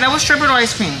thing I had, that was sherbet or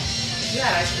ice cream? You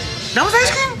had ice cream. That was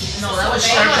ice cream? No, that was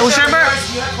sherbet. It was sherbet?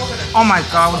 You had coconut. Oh my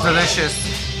god, it was delicious.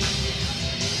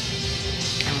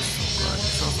 It was so good,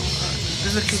 so good.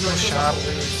 This is a cute little shop.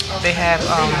 They have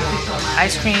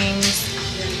ice creams,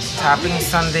 topping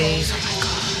sundaes.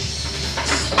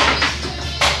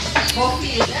 Oh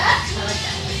my god.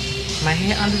 My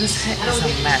hair under this hat is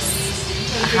a mess.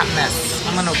 A hot mess.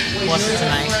 I'm gonna wash it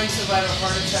tonight.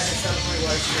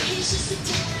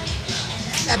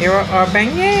 Here are our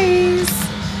beignets.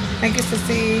 Thank you,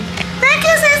 Sissy. Thank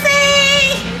you,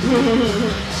 Sissy!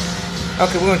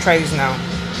 Okay, we're gonna try these now.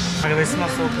 Okay, they smell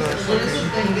so good.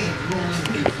 Okay.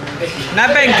 Not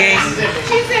Bengay.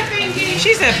 She said Bengay.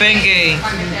 She said Bengay.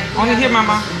 Only here,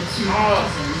 Mama. Oh.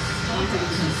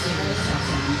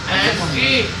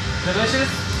 Delicious?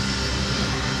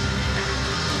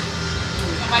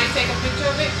 somebody take a picture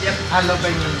of it? Yep. I love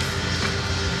beignets.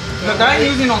 Look, I'm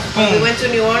using no spoon. When we went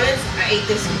to New Orleans, I ate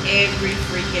this every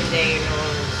freaking day in New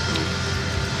Orleans.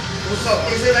 So,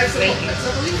 is it like some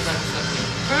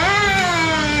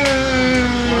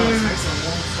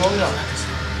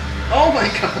Oh my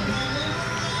god.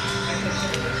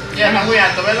 Yeah, me muy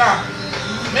alto, ¿verdad?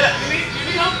 Mira,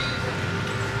 mira.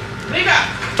 Mira.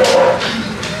 Oh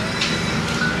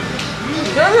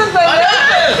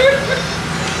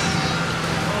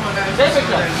my god. This is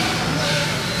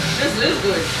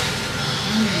good.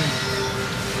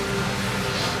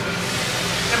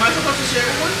 Am I supposed to share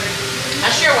one? I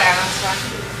sure will. That's fine.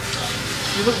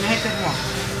 You look nice as well.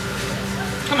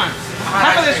 Come on.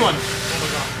 Half of this one.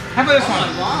 Half of this one.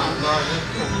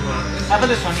 Half of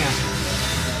this one here.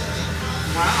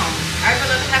 Wow. I have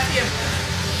another half here.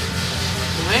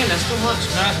 Man, that's too much.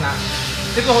 No, it's not.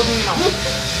 Take the whole thing in your mouth.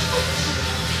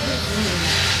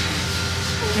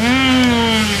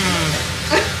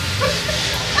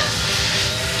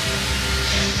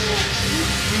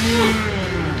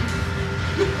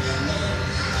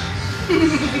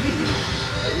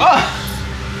 Oh!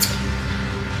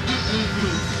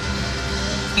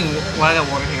 Well, I got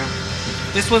water here.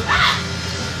 This was...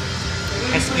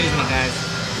 Excuse me, guys.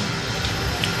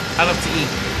 I love to eat.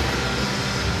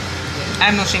 I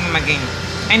have no shame in my game.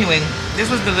 Anyway, this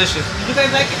was delicious. Did you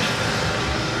guys like it?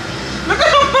 Look at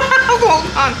my mouth! Hold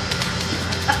on.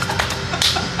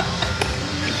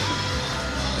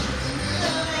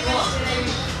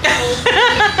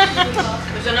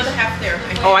 There's another half there.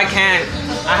 Oh, I can't.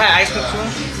 I had ice cream too.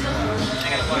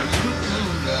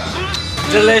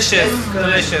 Delicious.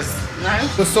 Delicious. Nice.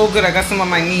 It was so good. I got some on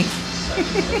my knee.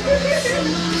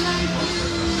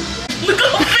 Look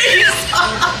at the face!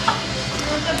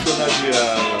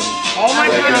 Oh my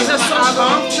god, these are so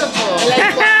comfortable.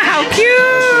 How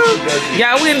cute!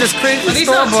 Yeah, we in this crazy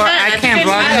store, but I can't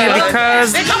vlog in here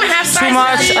because too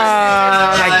much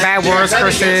like bad words,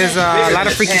 curses, a lot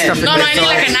of freaky stuff in No, there. I need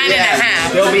like a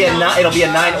 9.5. It'll be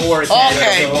a 9 or a 10.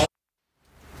 Okay.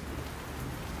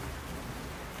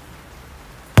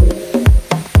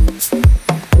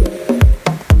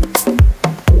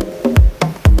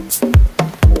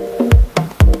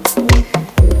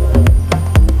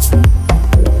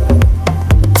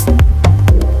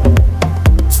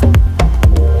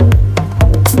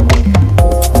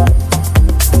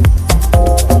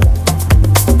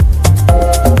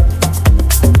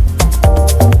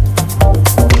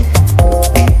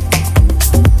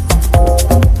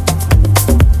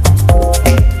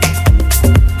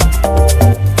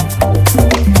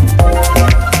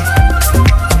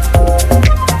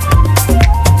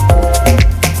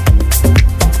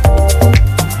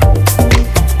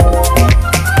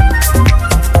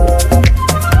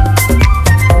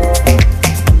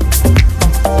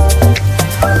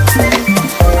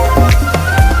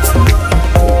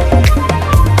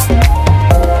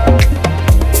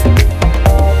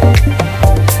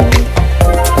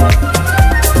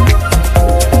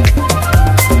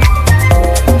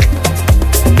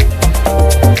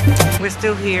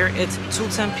 It's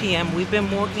 2:10 p.m. We've been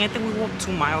walking. I think we walked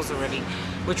 2 miles already.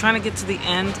 We're trying to get to the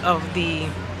end of the,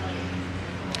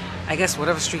 I guess,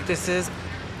 whatever street this is.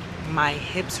 My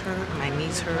hips hurt, my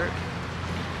knees hurt,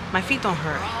 my feet don't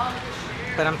hurt,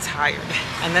 but I'm tired.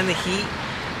 And then the heat,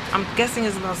 I'm guessing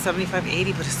is about 75,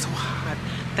 80, but it's so hot.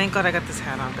 Thank God I got this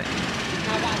hat on. But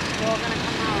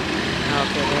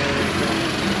okay, there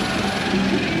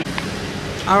we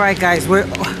go. All right, guys,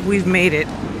 we've made it.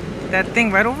 That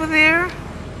thing right over there,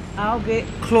 I'll get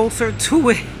closer to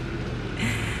it.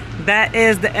 That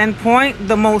is the end point,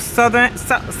 the most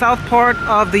south part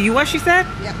of the U.S., she said?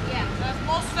 Yep. Yeah, the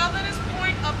most southernest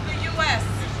point of the U.S.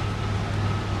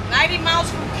 90 miles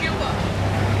from Cuba.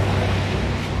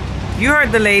 You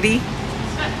heard the lady.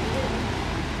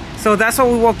 So that's what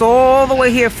we walked all the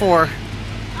way here for.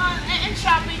 And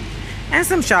shopping. And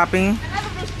some shopping.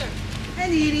 Another rooster.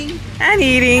 And eating. And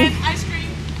eating. And ice cream.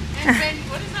 And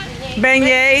what is that?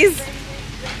 Beignets.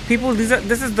 People,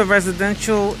 this is the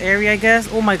residential area, I guess.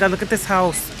 Oh my God, look at this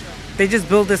house. They just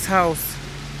built this house.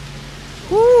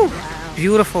 Woo! Wow.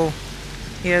 Beautiful.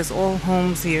 Yes, all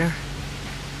homes here.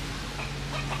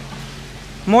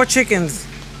 More chickens.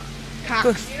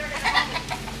 Good.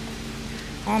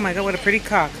 Oh my God, what a pretty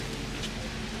cock.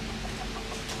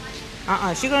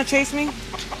 She gonna chase me?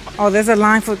 Oh, there's a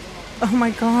line for... Oh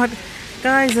my God.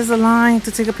 Guys, there's a line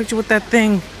to take a picture with that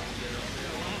thing.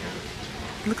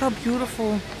 Look how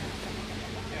beautiful.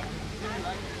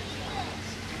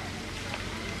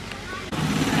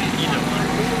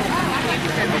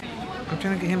 I'm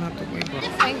trying to get him out the way, bro.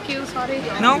 Thank you, sorry.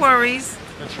 No worries.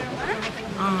 Oh,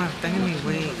 I'm thinking me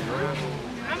way.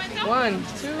 1,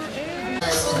 2, and...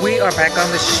 We are back on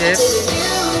the shift.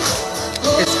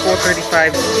 It's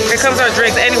 4:35. Here comes our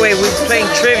drinks. Anyway, we're playing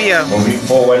trivia. Moving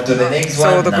forward to the next one.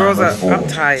 So the girls are. Four. I'm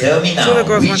tired. Tell me now, So the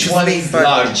girls which one is the but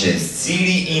largest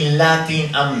city in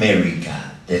Latin America?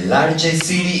 The largest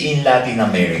city in Latin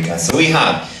America. So we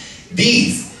have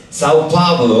this, Sao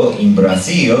Paulo in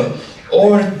Brazil,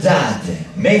 or that,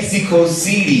 Mexico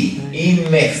City in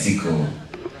Mexico.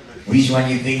 Which one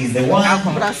you think is the one?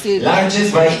 Brazil.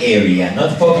 Largest by area,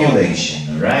 not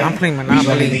population, right? I'm playing Which one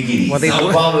Monopoly. you think it is? What they Sao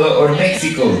do? Paulo or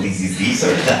Mexico? This is this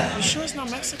or that? You sure it's not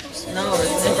Mexico City? No,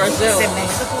 it's in Brazil.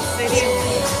 Mexico City.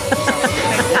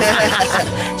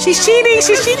 she's cheating.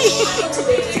 She's cheating.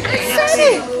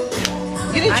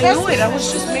 You didn't I trust knew me. it. I was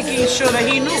just making sure that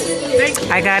he knew. Thank you.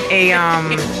 I got a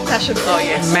Passion. Oh,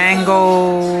 yes.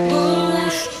 mango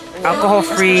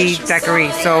alcohol-free daiquiri.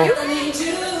 So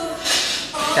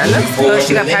that looks For good.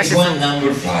 She the got next passion one, fruit.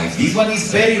 number 5. This one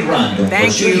is very random.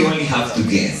 Thank For sure you. you only have to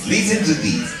guess. Listen to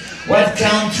this. What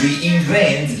country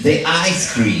invented the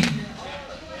ice cream?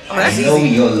 that's I know easy.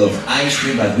 you all love ice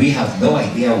cream, but we have no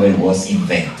idea where it was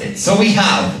invented. So we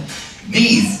have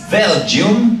this,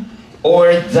 Belgium,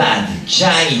 or that,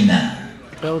 China.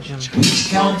 Belgium. Which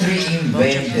country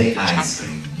invented the ice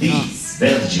cream? This,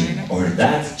 Belgium, or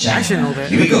that, China? I should know that.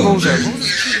 Here we go.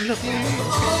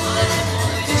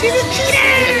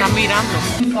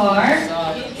 Far.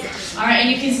 All right, and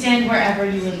you can stand wherever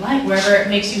you would like, wherever it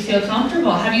makes you feel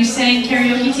comfortable. Have you sang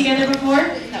karaoke together before?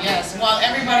 Yes, well,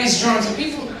 everybody's drunk, so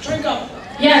people drink up.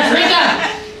 Yeah, drink up.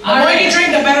 The more you drink,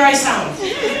 the better I sound.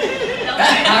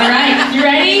 All right, you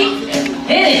ready?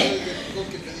 Hit it.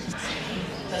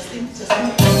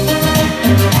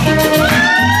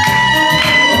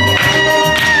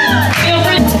 Feel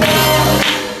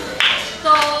free.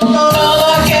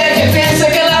 Todo aquel que piense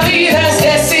que la vida es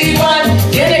desigual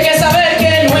tiene que saber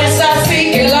que no es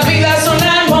así, que la vida es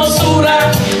una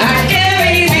hermosura. Hay que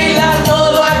vivirla.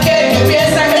 Todo aquel que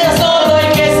piensa que está solo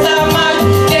y que está mal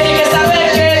tiene que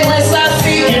saber que no es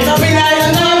así, que la vida no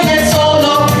es nadie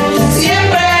solo.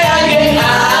 Siempre hay alguien.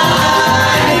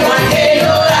 No hay que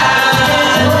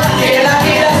llorar, que la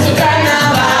vida es su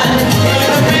carnaval. Que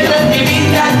lo primero es vivir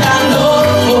cantando.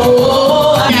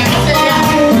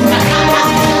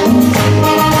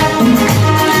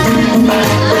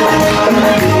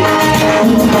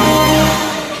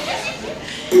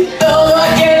 Todo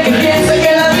aquel que piense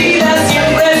que la vida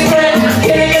siempre es cruel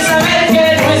tiene que saber que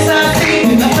no es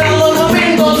así. Pasan los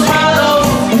momentos malos,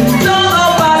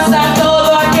 todo pasa.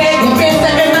 Todo aquel que piensa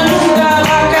que nunca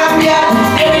va a cambiar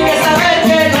tiene que saber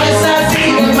que no es así.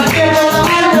 Que el mal tiempo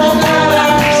no para,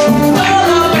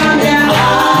 todo cambia.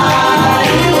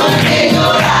 No hay que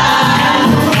llorar,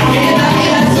 que la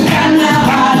vida es un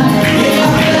carnaval, que la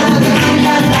vida está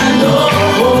cantando.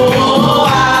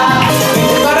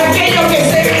 Para aquellos que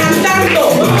se quejan tanto,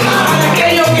 para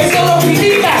aquellos que solo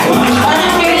critican, para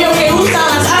aquellos que usan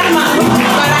las armas,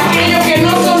 para aquellos que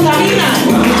no contaminan,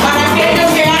 para aquellos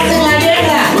que hacen la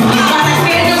guerra, para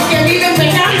aquellos que viven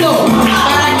pecando,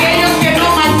 para aquellos que no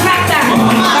maltratan,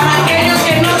 para aquellos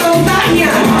que no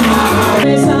contagian.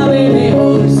 Me sabe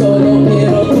mejor, solo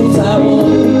quiero tu sabor.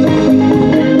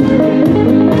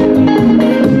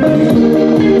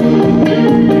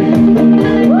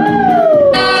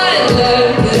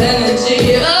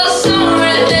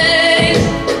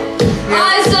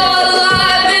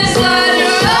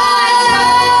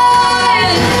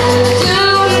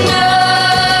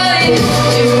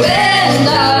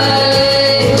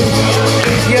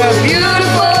 You're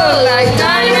beautiful like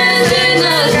diamonds in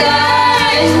the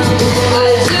sky.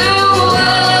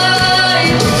 I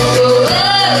do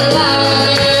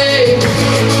alive.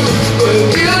 We're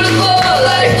beautiful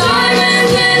like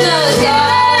diamonds in the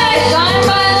sky. Shine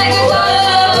bright like a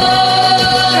gold.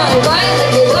 Shine bright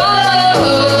like a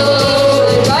gold.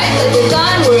 Bright like the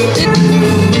sun. We're beautiful.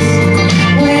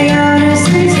 We are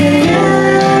loving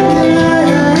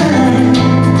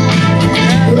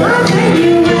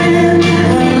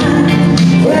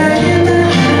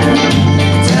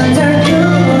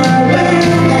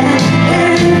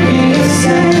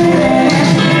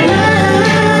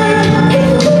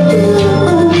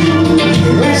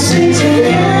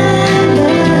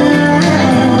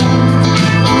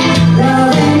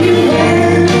you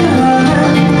and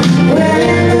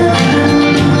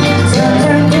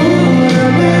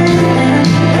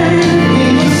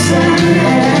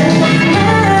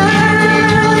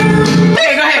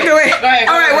Okay, go ahead. Wait.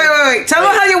 All right, wait. Tell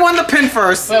them how you won the pin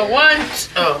first. But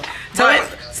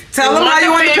Tell them how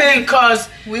you won the pin. Because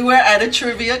We were at a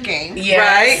trivia game, Yes.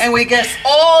 right? And we guessed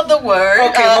all the word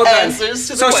Okay, hold on. answers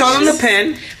to the So show them the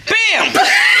questions. pin. bam!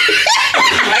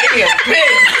 I need a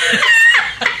pin.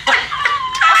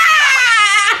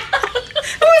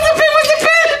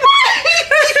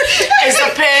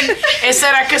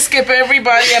 skip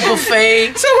everybody at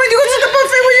buffet. So when you go to the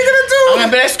buffet, what are you gonna do? I'm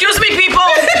gonna be like, excuse me, people.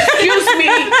 Excuse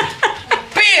me.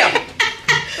 Bam.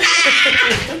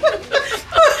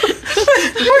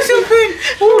 What's your thing?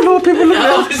 Oh Lord, people look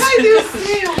at us.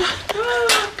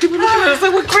 People look at us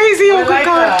like we're crazy. Oh my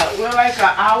God. We're like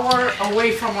an hour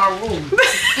away from our room.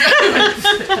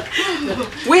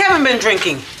 We haven't been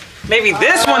drinking. Maybe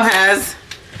this one has.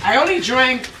 I only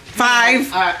drank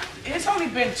 5. It's only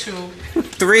been 2.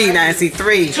 3, Nancy,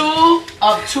 3. 2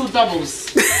 of 2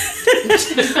 doubles. Wait, you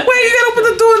gotta open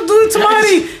the door and do it to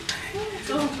Marty.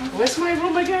 Where's my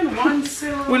room again?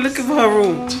 1-0. We're looking for her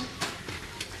room.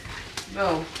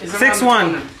 No, it's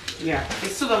 6-1. Yeah,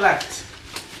 it's to the left.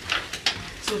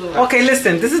 To the left. Okay,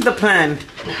 listen, this is the plan.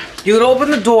 You're gonna open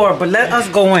the door, but let us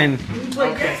go in.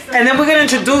 Okay. And then we're gonna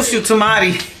introduce you to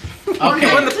Marty.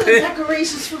 Okay.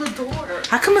 Decorations for the door.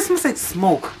 How come it smells like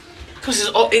smoke? Because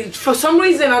for some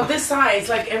reason on this side, it's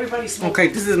like everybody's smoking. Okay,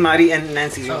 this is Marty and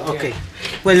Nancy. Okay.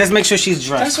 Well, let's make sure she's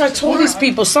dressed. That's why I told these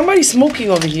people, somebody's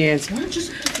smoking over here.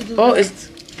 Oh, is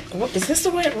this the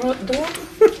right door?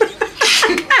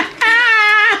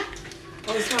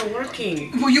 Oh, it's not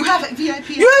working. Well, you have it VIP.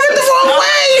 You have it the wrong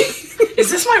way! Is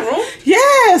this my room?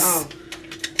 Yes!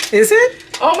 Oh. Is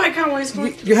it? Oh my God, why is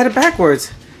it? You had it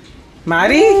backwards.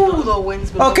 Marty? Ooh, the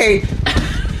wind's been Okay.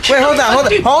 Wait, hold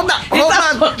on.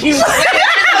 Here.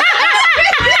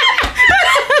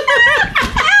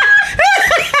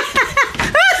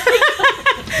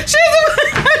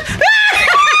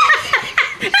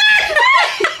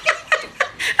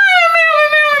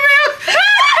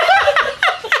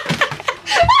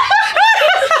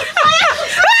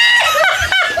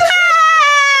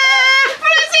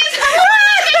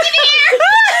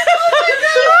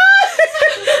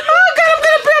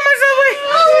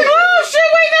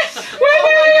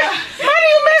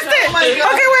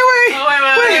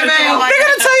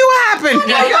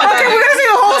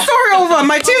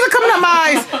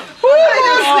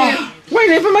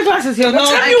 What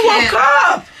time you woke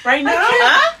up? Right now?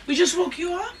 Huh? We just woke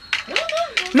you up?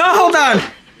 No, hold on.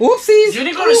 Oopsies. You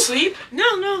didn't go to sleep? No,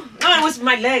 it was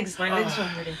my legs. My legs were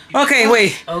hurting. Okay,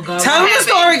 wait. Oh, God. Tell me the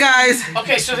story, guys.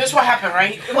 Okay, so this is what happened,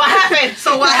 right? What happened?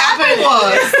 So what happened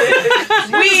was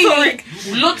we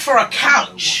looked for a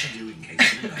couch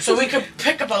so we could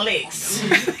pick up our legs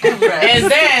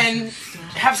and then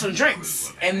have some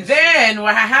drinks. And then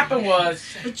what happened was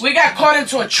we got caught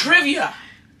into a trivia.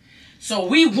 So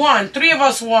we won. 3 of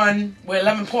us won with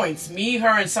 11 points. Me,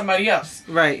 her, and somebody else.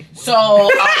 Right. So our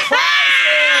prize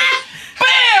is,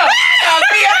 bam! A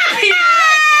VIP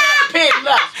right there. Pinned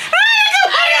up.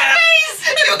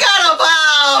 You got a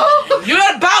bow. You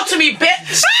got to bow to me,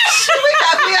 bitch. We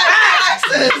got VIP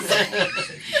access.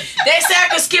 They say I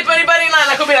can skip anybody in line.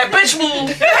 I could be like, bitch, move.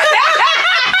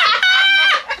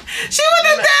 She was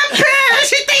a damn bitch.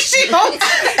 She thinks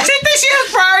she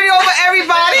has priority over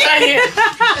everybody. Right here.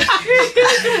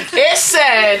 It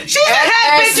said she's the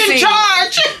head bitch in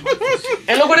charge.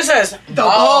 And look what it says. The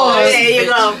boss. There you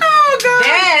go. Oh God.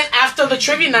 Then after the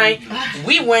trivia night,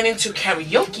 we went into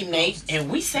karaoke night and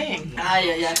we sang. Ay,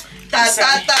 ay, ay.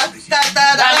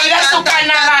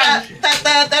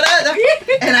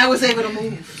 And I was able to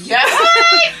move. Yeah.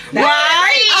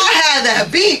 Why? I had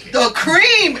that beat. The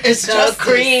cream is just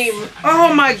cream.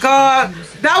 Oh my God.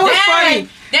 That was funny.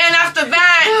 Then after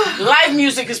that, live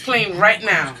music is playing right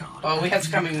now. Oh, we have to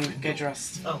come and get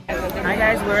dressed. Oh. Hi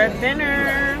guys, we're at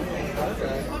dinner.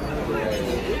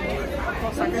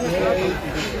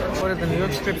 Ordered the New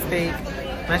York strip steak,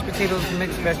 mashed potatoes,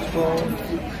 mixed vegetables,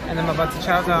 and I'm about to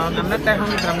chow down. I'm not that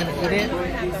hungry, but I'm gonna eat it.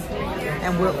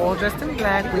 And we're all dressed in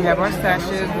black. We have our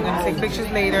sashes. We're gonna take pictures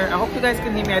later. I hope you guys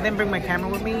can hear me. I didn't bring my camera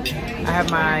with me. I have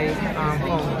my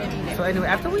phone. So anyway,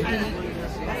 after we eat,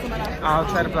 I'll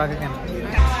try to vlog again.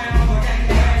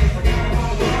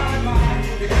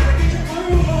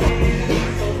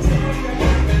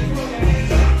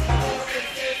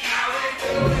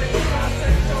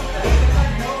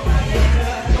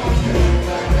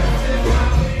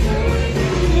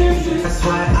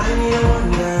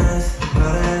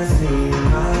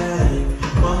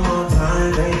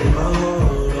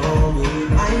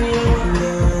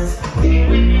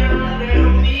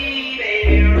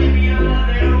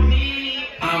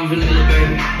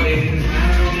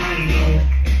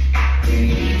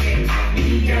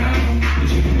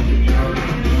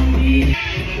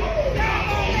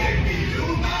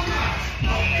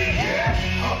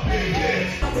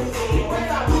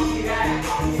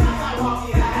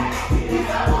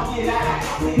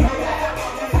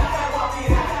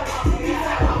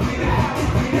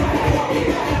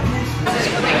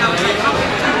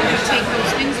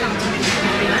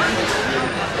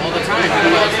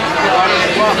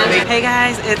 Hey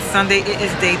guys, it's Sunday. It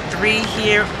is day 3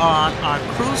 here on our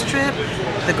cruise trip.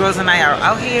 The girls and I are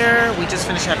out here. We just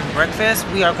finished having breakfast.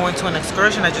 We are going to an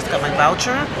excursion. I just got my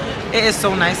voucher. It is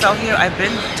so nice out here. I've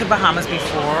been to Bahamas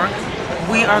before.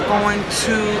 We are going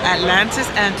to Atlantis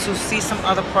and to see some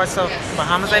other parts of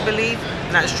Bahamas, I believe.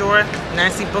 Not sure.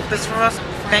 Nancy booked this for us.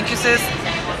 Thank you, sis.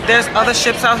 There's other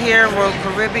ships out here. Royal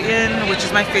Caribbean, which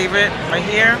is my favorite, right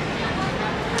here.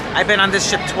 I've been on this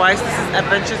ship twice. This is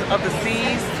Adventures of the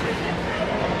Seas.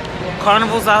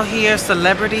 Carnivals out here,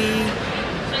 Celebrity.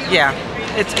 Yeah,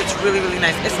 it's really, really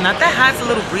nice. It's not that hot. It's a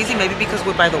little breezy, maybe because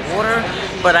we're by the water,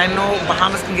 but I know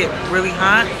Bahamas can get really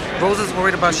hot. Rose is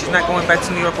worried about she's not going back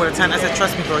to New York with a tan. I said,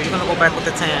 trust me, girl, you're gonna go back with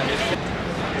the tan.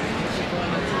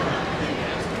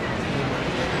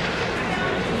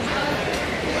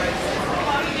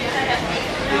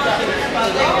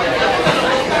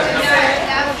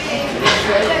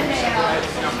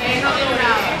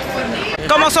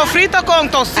 Como sofrito con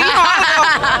tocino.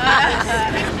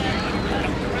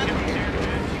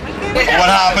 What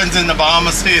happens in the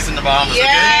Bahamas stays in the Bahamas.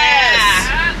 Yes.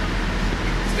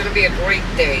 It's gonna be a great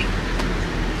day.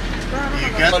 You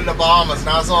get in the Bahamas,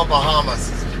 Nassau,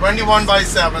 Bahamas.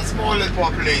 21/7, smallest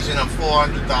population of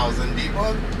 400,000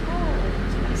 people.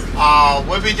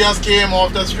 Where we just came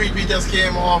off the street, we just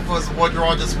came off was Wood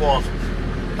Rogers Wharf.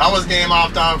 That was named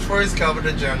after our first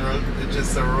Governor General, which is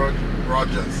Sir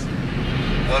Rogers.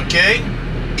 Okay,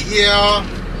 here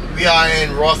we are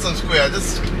in Rawson Square.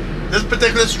 This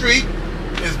particular street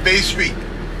is Bay Street.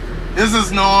 This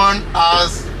is known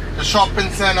as the shopping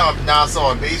center of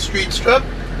Nassau. Bay Street Strip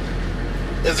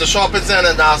is the shopping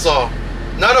center of Nassau.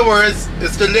 In other words,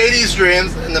 it's the ladies'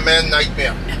 dreams and the men's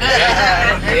nightmare.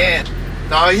 Yeah.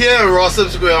 Now here in Rawson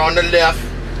Square on the left,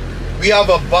 we have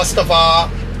a bust of our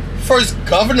first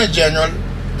Governor General,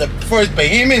 the first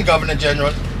Bahamian Governor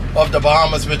General of the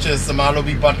Bahamas, which is Samalo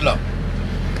B. Butler.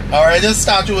 Alright, this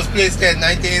statue was placed there in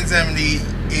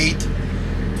 1978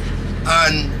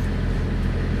 and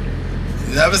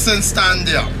ever since stand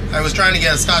there. I was trying to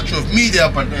get a statue of me there,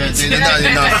 but they didn't have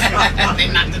enough. They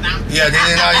knocked it down. Yeah, they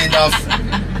didn't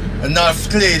have enough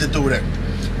clay to do that.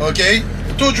 Okay,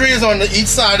 2 trees on each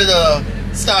side of the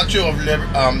statue of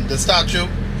the statue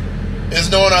is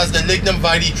known as the Lignum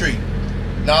Vitae tree.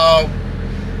 Now,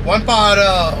 one part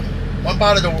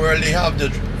of the world they have the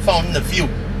fountain of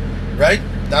youth, right?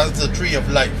 That's the tree of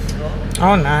life.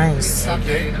 Oh, nice.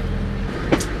 Okay.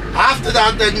 After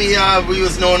that, then we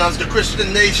was known as the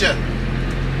Christian nation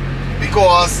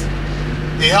because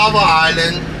they have an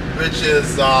island which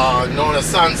is known as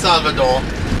San Salvador,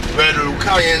 where the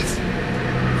Lucayans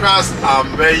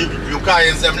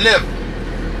them live.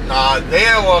 Now they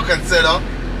were considered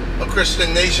a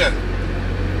Christian nation,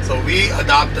 so we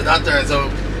adopted that term. So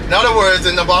in other words,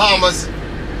 in the Bahamas,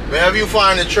 wherever you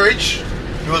find a church,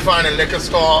 you will find a liquor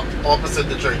store opposite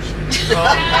the church.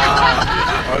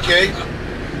 Okay?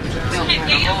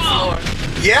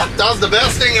 Yeah, that's the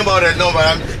best thing about it. No,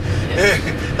 but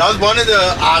that's one of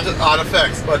the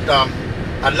artifacts. But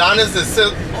Atlantis is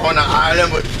still on an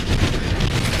island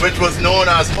which was known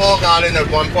as Hog Island at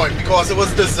one point because it was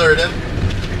deserted.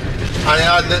 And it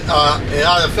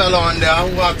had a fellow on there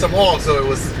who had some hogs, so it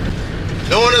was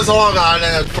known as Hog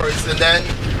Island at first, and then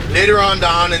later on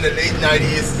down in the late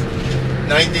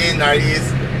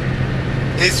 1990s,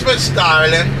 they switched the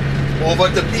island over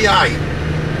to PI.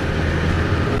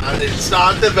 And they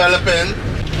started developing.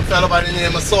 A fellow by the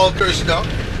name of Saul Kirshner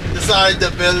decided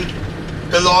to build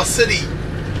the Lost City.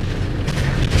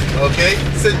 Okay?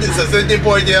 Sydney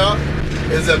Poitier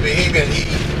is a Bahamian.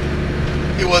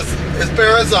 His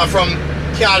parents are from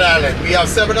Cat Island. We have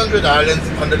 700 islands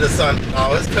under the sun.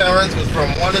 Now his parents was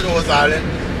from one of those islands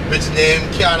which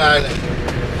named Cat Island.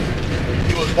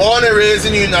 He was born and raised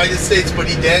in the United States, but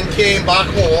he then came back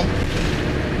home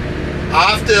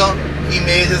after he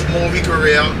made his movie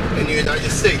career in the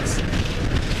United States.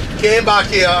 Came back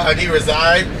here and he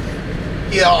resided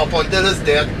here up until his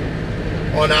death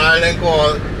on an island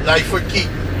called Lightfoot Key.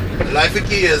 Lightfoot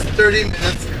Key is 30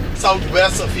 minutes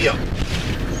southwest of here.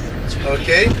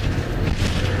 Okay?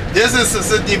 This is the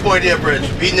Sydney Poitier Bridge.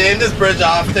 We named this bridge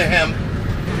after him.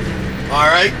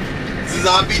 Alright? This is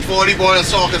our beach volleyball and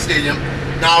soccer stadium.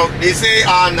 Now, they say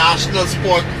our national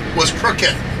sport was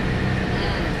cricket.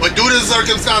 But due to the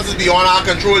circumstances beyond our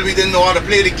control, we didn't know how to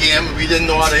play the game. We didn't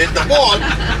know how to hit the ball.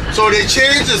 So they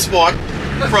changed the sport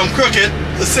from cricket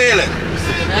to sailing.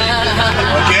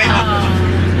 Okay?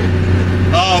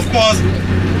 Of course,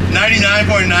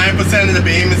 99.9% of the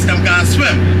Bahamians can't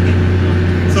swim.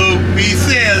 So we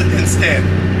sailed instead.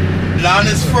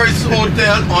 Landed first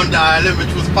hotel on the island,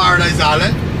 which was Paradise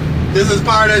Island. This is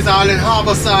Paradise Island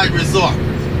Harborside Resort.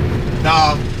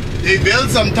 Now, They build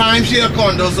some timeshare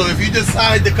condos, so if you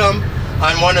decide to come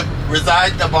and want to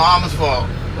reside in the Bahamas for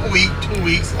a week, 2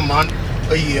 weeks, a month,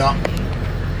 a year,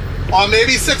 or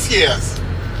maybe 6 years,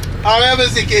 however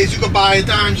is the case, you could buy a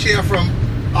timeshare from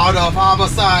out of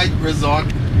Harborside Resort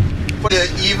for the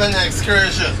even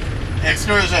excursion.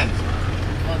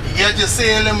 You get your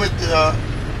sailing with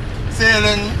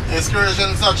sailing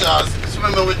excursions such as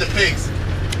swimming with the pigs.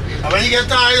 And when you get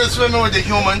tired of swimming with the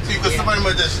humans, you can swim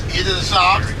with either the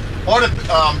sharks or the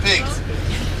pigs,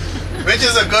 which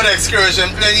is a good excursion.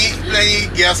 Plenty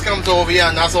guests come over here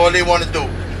and that's all they want to do,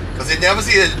 because they never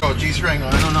see the G-string, I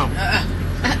don't know.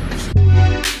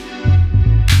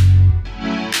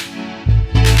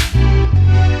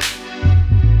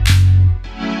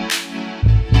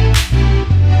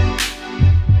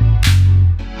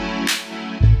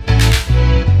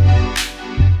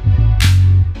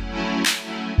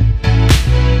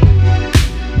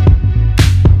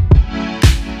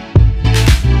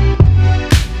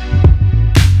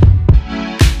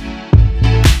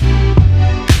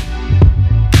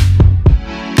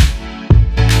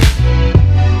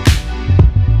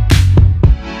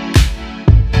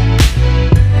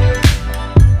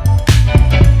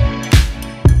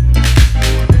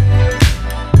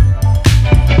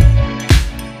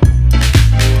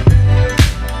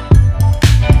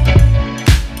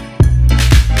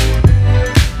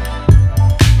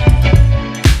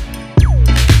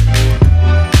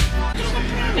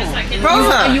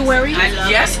 Are you worried?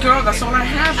 Yes, girl, that's all I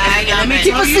have. Let me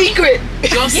keep a secret.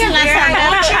 Yo sí Yeah,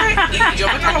 voy a yo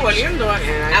me estaba volviendo.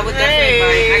 I would definitely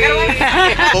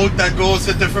buy. Boat that goes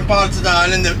to different parts of the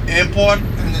island to import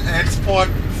and export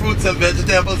fruits and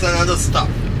vegetables and other stuff.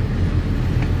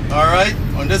 Alright,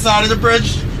 on this side of the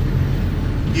bridge,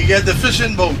 you get the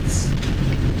fishing boats.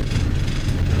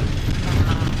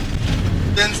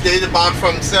 Buildings dated back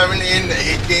from 17 to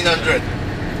 1800.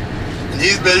 And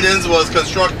these buildings was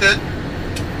constructed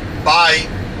by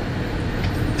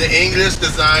the English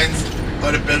designs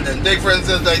of the building. Take for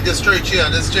instance like this church here.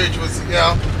 This church was, you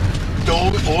know, the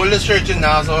oldest church in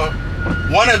Nassau.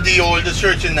 One of the oldest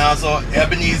church in Nassau,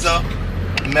 Ebenezer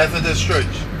Methodist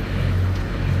Church.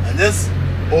 And this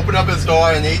opened up its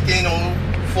door in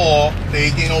 1804 to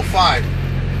 1805.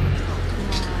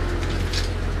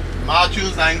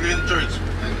 Matthews Anglican Church,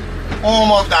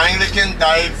 home of the Anglican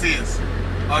Diocese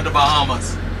of the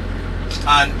Bahamas.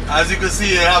 And as you can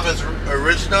see, it has its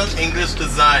original English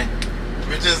design,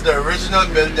 which is the original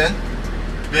building.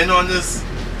 Been on this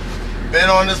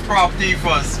property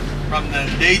from the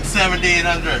late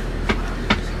 1700s.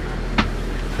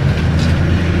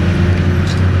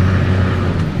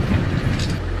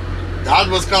 That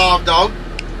was carved out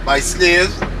by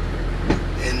slaves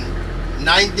in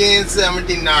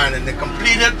 1979, and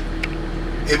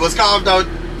it was carved out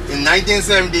in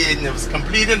 1978, and it was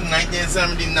completed in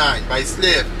 1979 by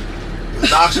slaves. It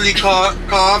was actually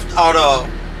carved out of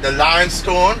the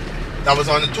limestone that was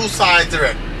on the two sides of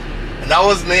it, and that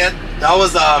was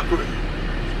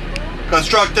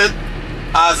constructed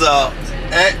as a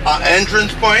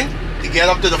entrance point to get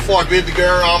up to the fort. We'll be going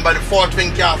around by the Fort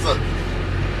Wing Castle.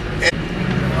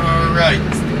 Alright.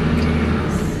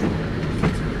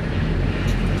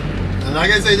 And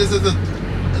like I say, this is a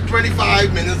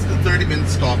 25 minutes to 30 minute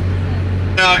stop.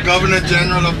 Governor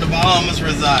General of the Bahamas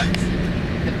resides.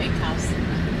 The pink house.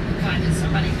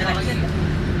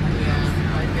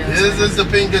 This is the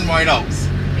pink and white house.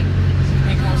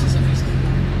 Pink houses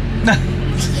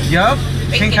Yup,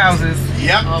 pink houses.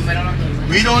 Yep.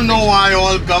 We don't know why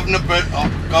all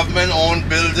government-owned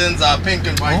buildings are pink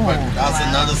and white, but that's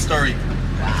another story.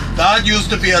 That used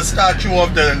to be a statue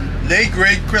of the late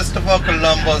great Christopher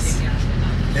Columbus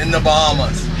in the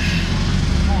Bahamas.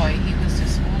 Boy, he was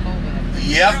just all over them.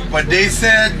 Yep, but they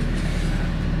said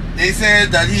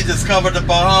that he discovered the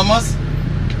Bahamas.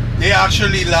 They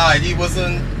actually lied. He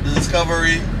wasn't the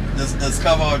discoverer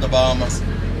of the Bahamas.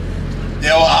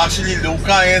 There were actually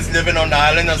Lucayans living on the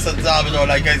island of San Salvador,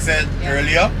 like I said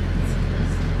earlier.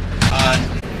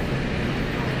 And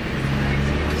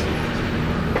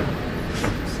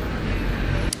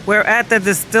we're at the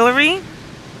distillery.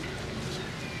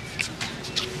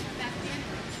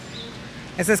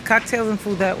 It says cocktails and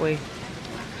food that way.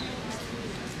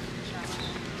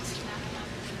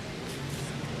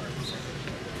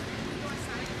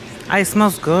 It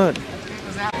smells good.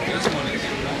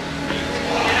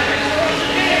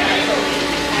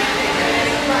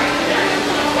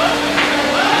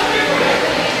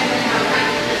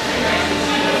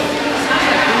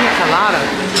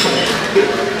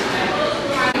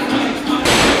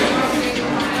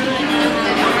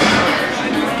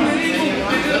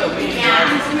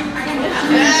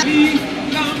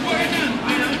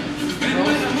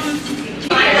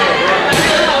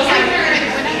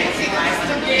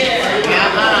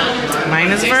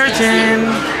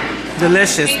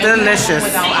 Delicious, delicious.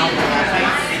 Without alcohol.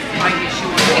 My issue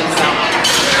is without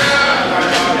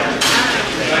alcohol.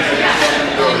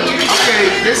 Okay,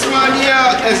 this one here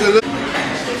is a little.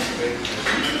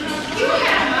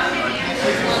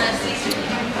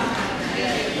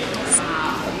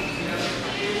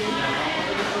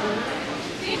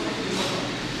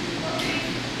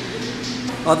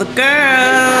 All the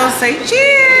girls say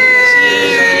cheers.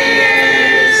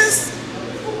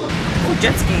 Oh,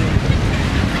 jet skiing.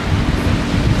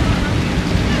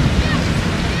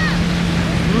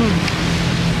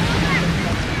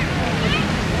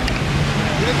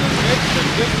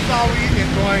 This is how we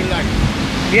enjoy life.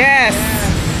 Yes,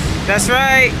 that's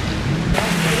right.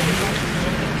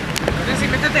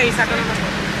 Métete ahí, sácalo más.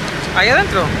 Ahí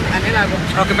adentro. En el agua.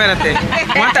 Ok, espérate.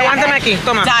 Aguántame aquí,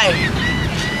 toma. Dive.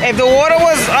 If the water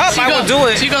was up, I would do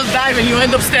it. She goes dive and you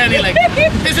end up standing like,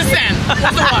 this is sand.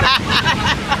 Where's the water?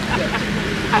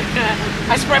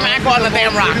 I spray my alcohol on the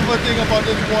damn rock. The beautiful thing about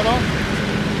this water,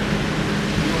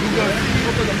 you just see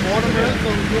up in the bottom of it, so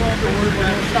you don't have to worry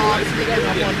about no sharks picking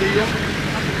up on you.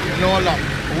 And all that.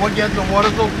 But what gets the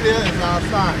water so clear is our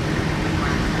sand.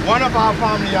 One of our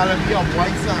family islands we have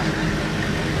white sand.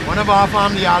 One of our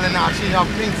family islands actually have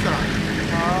pink sand.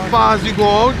 As far as you go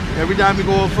out, every time we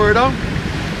go further,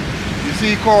 you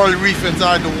see coral reef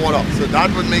inside the water. So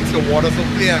that's what makes the water so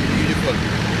clear and beautiful.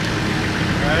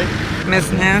 Right?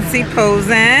 Miss Nancy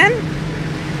posing.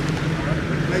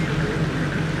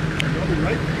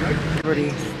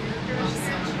 Pretty.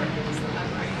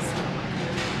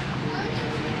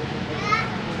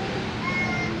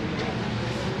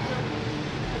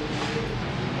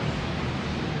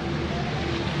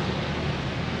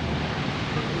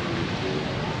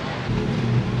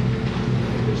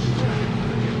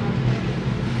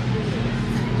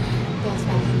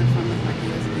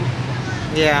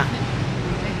 Yeah.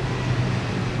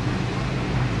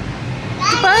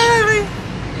 Bye.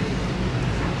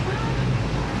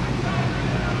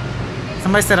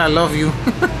 Somebody said I love you.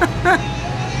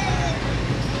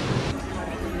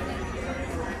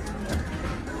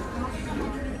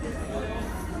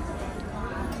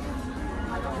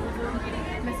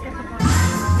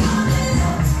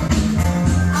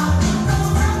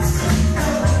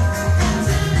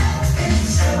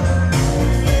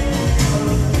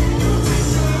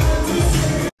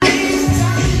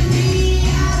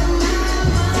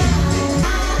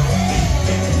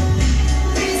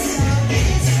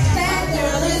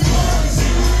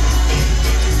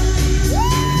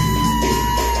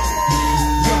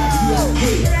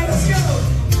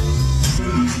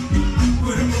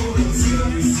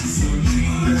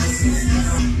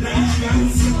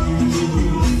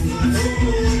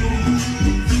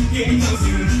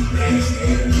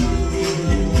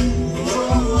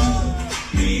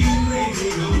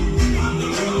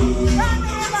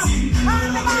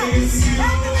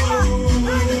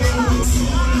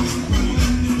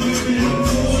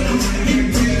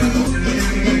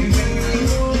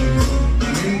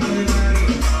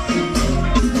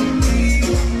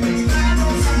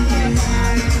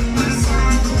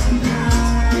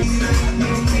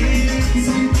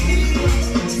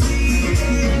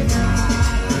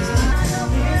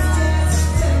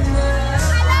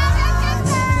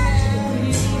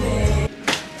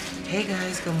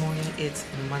 It's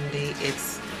Monday.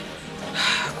 It's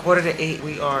 7:45.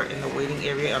 We are in the waiting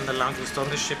area on the lounge. We're still on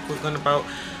the ship. We're going about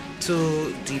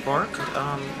to debark.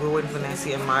 We're waiting for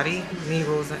Nancy and Mari. Me,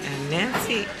 Rosa, and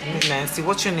Nancy. Nancy,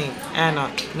 what's your name? Anna.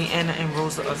 Me, Anna, and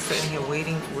Rosa are sitting here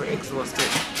waiting. We're exhausted.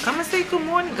 Come and say good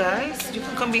morning, guys. You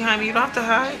can come behind me. You don't have to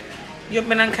hide. You've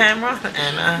been on camera.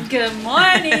 Anna. Good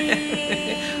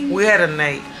morning. We had a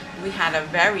night. We had a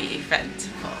very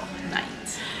eventful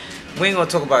night. We ain't gonna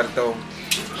talk about it though.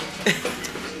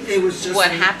 It was just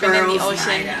what happened in the girls' ocean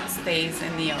night out. stays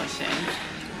in the ocean.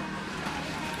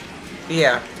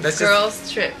 Yeah, that's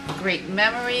girls' trip. Great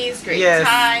memories, great yes.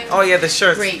 times. Oh yeah, the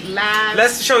shirts. Great laughs.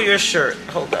 Let's show your shirt.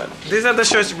 Hold on. These are the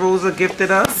shirts Rosa gifted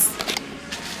us.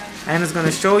 Anna's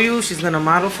gonna show you. She's gonna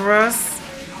model for us.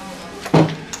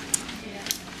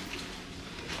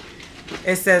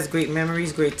 It says great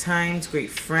memories, great times, great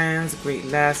friends, great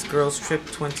last girls trip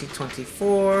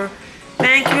 2024.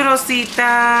 Thank you,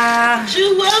 Rosita.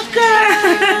 You're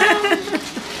welcome.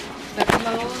 The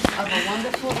close of a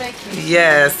wonderful vacation.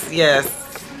 Yes, yes.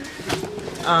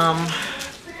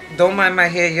 Don't mind my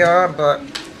hair, y'all, but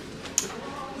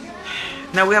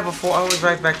now we have a 4-hour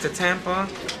drive back to Tampa.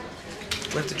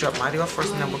 We have to drop Mari off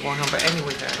first and then we're going home. But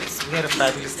anyway, guys, we had a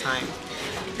fabulous time.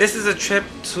 This is a trip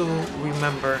to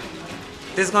remember.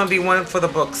 This is going to be one for the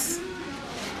books.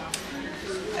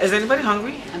 Is anybody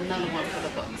hungry? Another one for the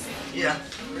books. Yeah.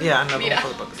 Yeah, another one for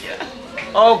the books. Yeah.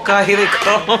 Oh God, here they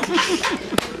come.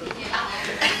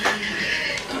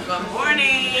 Good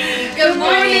morning. Good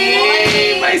morning.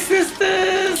 Hey, my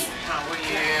sisters. How are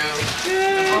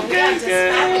you? Good.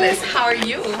 Fabulous. How are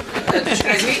you? Did you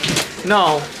guys eat?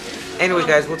 No. Anyway,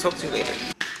 guys, we'll talk to you later.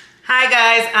 Hi,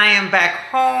 guys. I am back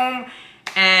home,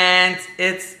 and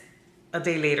it's a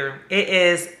day later. It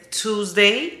is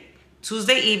Tuesday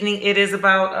evening. It is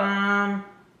about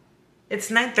it's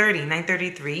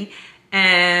 9:33,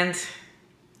 and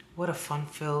what a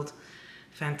fun-filled,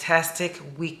 fantastic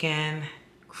weekend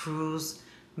cruise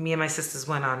me and my sisters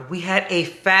went on. We had a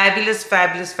fabulous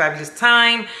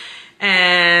time,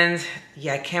 and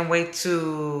yeah, I can't wait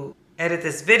to edit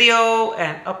this video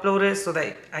and upload it so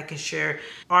that I can share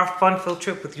our fun-filled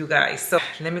trip with you guys. So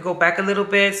let me go back a little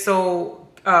bit. So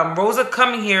Rosa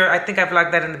coming here, I think I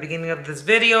vlogged that in the beginning of this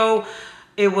video.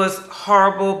 It was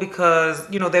horrible because,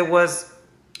 you know,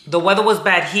 the weather was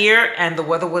bad here and the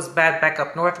weather was bad back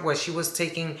up north where she was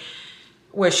flying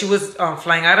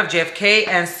out of JFK.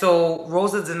 And so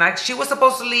Rosa did not, she was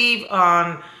supposed to leave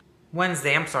on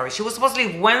Wednesday. I'm sorry. She was supposed to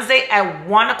leave Wednesday at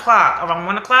 1 o'clock, around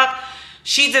 1 o'clock.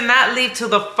 She did not leave till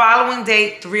the following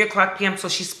day, 3 o'clock p.m. So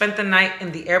she spent the night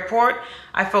in the airport.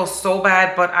 I felt so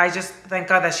bad, but I just thank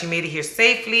God that she made it here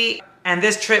safely. And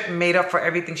this trip made up for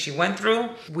everything she went through.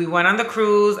 We went on the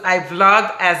cruise. I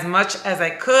vlogged as much as I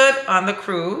could on the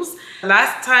cruise.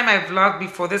 Last time I vlogged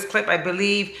before this clip, I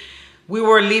believe we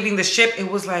were leaving the ship. It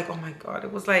was like, oh my God,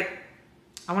 it was like,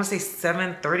 I want to say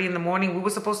 7:30 in the morning. We were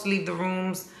supposed to leave the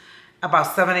rooms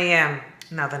about 7 a.m.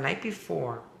 Now, the night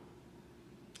before,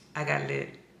 I got lit.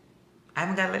 I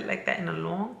haven't got lit like that in a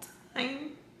long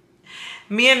time.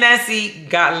 Me and Nancy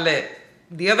got lit.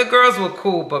 The other girls were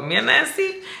cool, but me and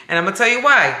Nancy, and I'm gonna tell you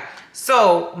why.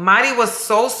 So Madi was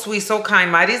so sweet, so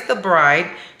kind. Madi's the bride.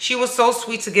 She was so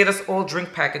sweet to get us all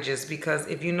drink packages because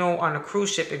if you know, on a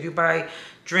cruise ship, if you buy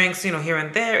drinks, you know, here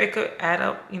and there, it could add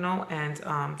up, you know, and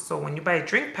so when you buy a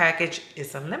drink package,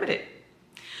 it's unlimited.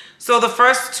 So the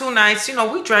first 2 nights, you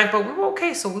know, we drank, but we were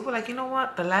okay. So we were like, you know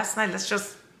what? The last night, let's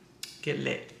just get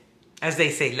lit. As they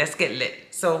say, let's get lit.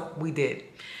 So we did.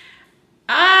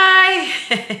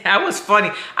 I was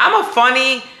funny. I'm a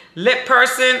funny, lit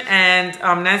person, and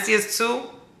Nancy is too.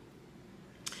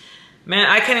 Man,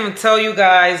 I can't even tell you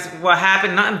guys what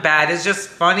happened. Nothing bad. It's just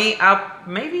funny.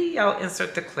 Maybe I'll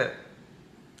insert the clip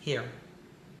here.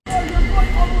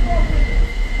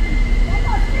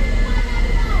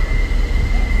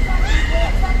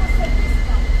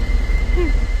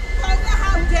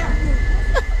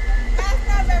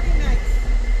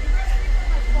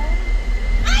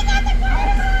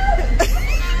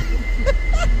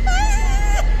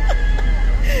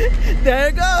 There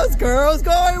it goes, girls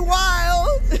going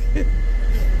wild.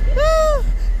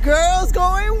 Girls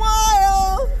going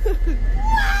wild. Did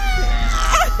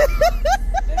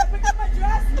I pick up my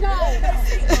dress? No.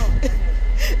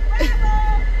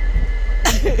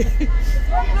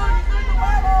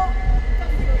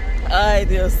 Ay,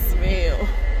 Dios mío.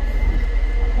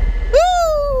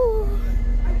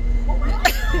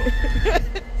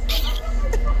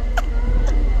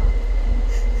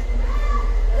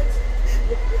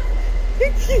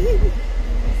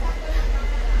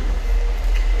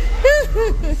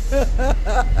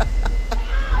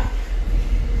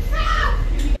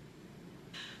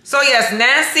 So yes,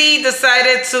 Nancy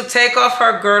decided to take off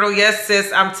her girdle. Yes,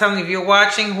 sis, I'm telling you, if you're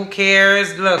watching, who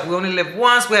cares? Look, we only live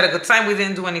once. We had a good time. We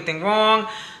didn't do anything wrong.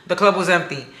 The club was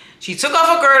empty. She took off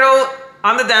her girdle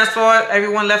on the dance floor.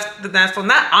 Everyone left the dance floor.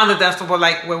 Not on the dance floor, but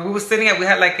like where we were sitting at, we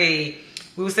had like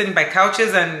we were sitting by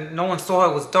couches and no one saw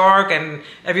her. It was dark and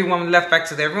everyone left back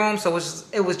to their room. So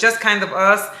it was just kind of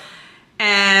us.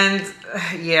 And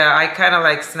yeah, I kind of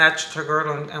like snatched her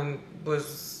girdle and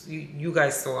was, you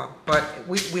guys saw, but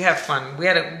we had fun. We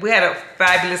had a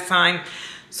fabulous time.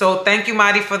 So thank you,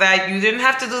 Madi, for that. You didn't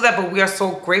have to do that, but we are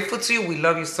so grateful to you. We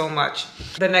love you so much.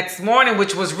 The next morning,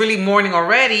 which was really morning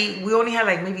already, we only had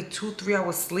like maybe 2-3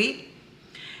 hours sleep.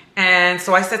 And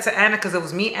so I said to Anna, because it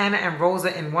was me, Anna, and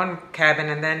Rosa in one cabin,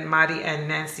 and then Madi and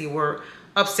Nancy were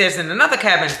upstairs in another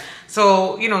cabin.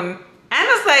 So, you know,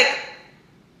 Anna's like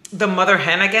the mother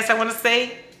hen, I guess I want to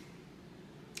say.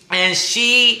 And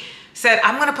she said,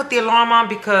 I'm going to put the alarm on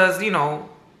because, you know,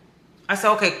 I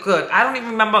said, okay, good. I don't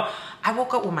even remember. I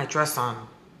woke up with my dress on.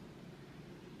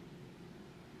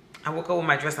 I'm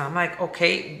like,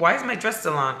 okay, why is my dress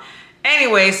still on?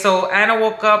 Anyway, so Anna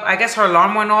woke up. I guess her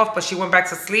alarm went off, but she went back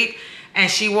to sleep.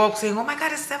 And she woke saying, oh my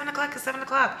God, it's 7 o'clock, it's 7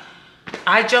 o'clock.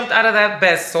 I jumped out of that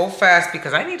bed so fast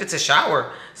because I needed to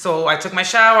shower. So I took my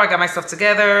shower, I got myself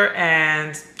together,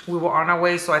 and we were on our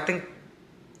way. So I think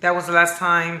that was the last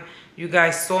time you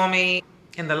guys saw me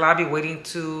in the lobby waiting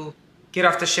to get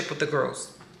off the ship with the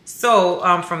girls. So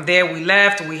from there we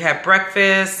left, we had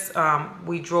breakfast,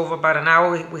 we drove about an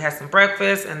hour, we had some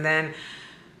breakfast, and then,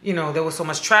 you know, there was so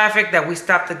much traffic that we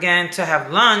stopped again to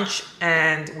have lunch,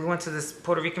 and we went to this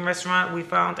Puerto Rican restaurant we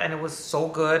found, and it was so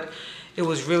good. It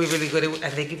was really, really good,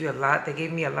 and they give you a lot, they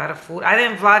gave me a lot of food. I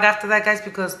didn't vlog after that, guys,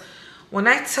 because when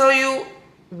I tell you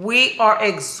we are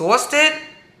exhausted,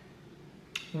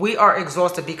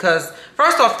 because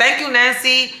first off, thank you,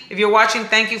 Nancy. If you're watching,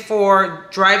 thank you for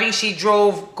driving. She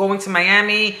drove going to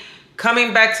Miami,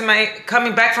 coming back from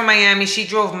Miami. She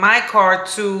drove my car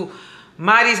to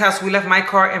Mari's house. We left my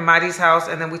car in Mari's house,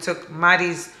 and then we took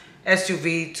Mari's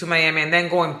SUV to Miami, and then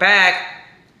going back,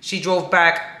 she drove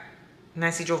back.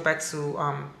 Nancy drove back to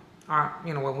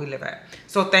you know, where we live at.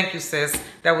 So thank you, sis.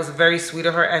 That was very sweet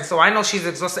of her. And so I know she's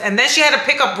exhausted. And then she had to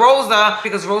pick up Rosa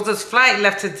because Rosa's flight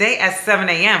left today at 7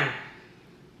 a.m.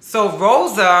 So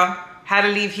Rosa had to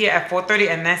leave here at 4:30,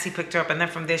 and Nancy picked her up. And then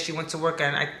from there she went to work,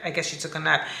 and I guess she took a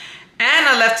nap.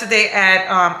 Anna left today at,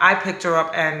 I picked her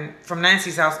up and from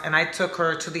Nancy's house, and I took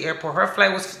her to the airport. Her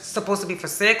flight was supposed to be for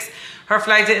 6. Her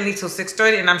flight didn't leave till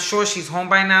 6:30, and I'm sure she's home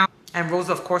by now. And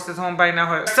Rosa, of course, is home by now.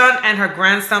 Her son and her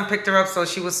grandson picked her up, so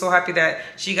she was so happy that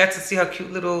she got to see her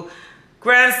cute little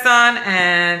grandson.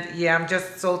 And yeah, I'm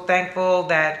just so thankful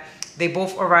that they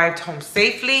both arrived home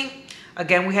safely.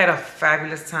 Again, we had a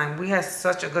fabulous time. We had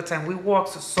such a good time. We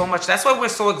walked so much. That's why we're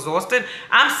so exhausted.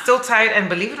 I'm still tired, and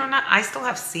believe it or not, I still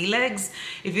have sea legs.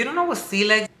 If you don't know what sea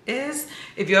legs is,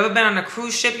 if you've ever been on a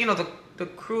cruise ship, you know, the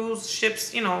cruise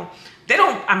ships, you know, they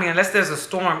don't, I mean, unless there's a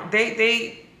storm,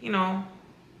 they you know,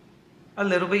 a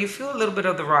little bit, you feel a little bit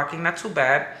of the rocking, not too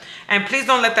bad. And please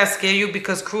don't let that scare you,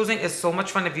 because cruising is so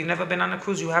much fun. If you've never been on a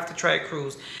cruise, you have to try a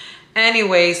cruise.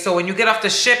 Anyway, so when you get off the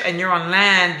ship and you're on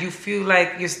land, you feel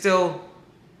like you're still...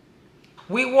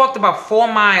 We walked about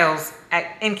 4 miles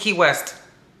in Key West.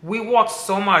 We walked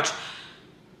so much.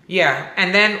 Yeah,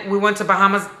 and then we went to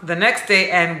Bahamas the next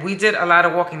day, and we did a lot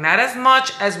of walking. Not as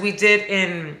much as we did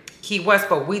in Key West,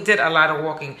 but we did a lot of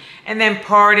walking. And then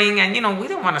partying, and you know, we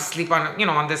didn't want to sleep on, you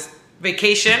know, on this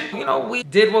vacation. You know, we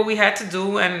did what we had to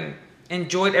do and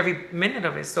enjoyed every minute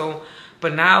of it. So,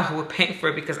 but now we're paying for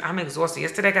it because I'm exhausted.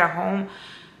 Yesterday I got home,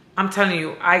 I'm telling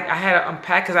you, I had to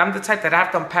unpack, because I'm the type that I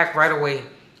have to unpack right away.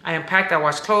 I unpacked, I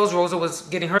washed clothes. Rosa was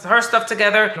getting her stuff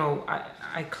together. You know,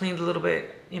 I cleaned a little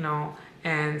bit, you know,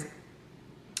 and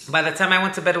by the time I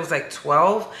went to bed, it was like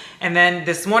 12. And then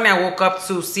this morning I woke up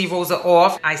to see Rosa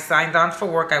off. I signed on for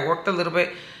work. I worked a little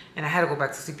bit, and I had to go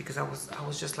back to sleep because I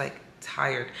was just like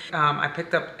tired. I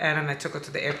picked up Anna and I took her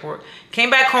to the airport. Came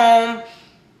back home,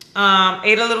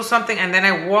 ate a little something, and then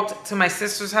I walked to my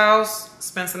sister's house,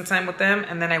 spent some time with them,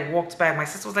 and then I walked back. My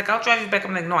sister was like, I'll drive you back.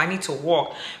 I'm like, no, I need to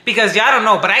walk, because y'all don't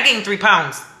know, but I gained 3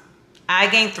 pounds. I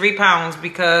gained 3 pounds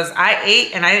because I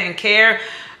ate and I didn't care.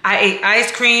 I ate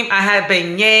ice cream, I had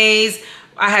beignets,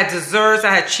 I had desserts, I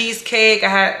had cheesecake, I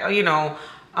had, you know,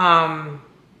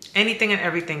 anything and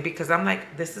everything, because I'm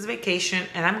like, this is vacation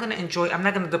and I'm gonna enjoy. I'm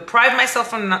not gonna deprive myself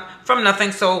from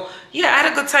nothing. So yeah, I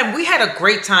had a good time. We had a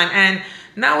great time, and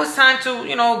now it's time to,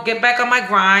 you know, get back on my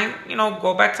grind, you know,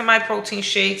 go back to my protein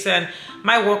shakes and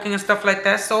my walking and stuff like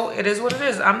that. So it is what it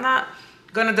is. I'm not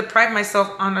gonna deprive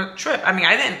myself on a trip. I mean,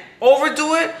 I didn't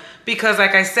overdo it, because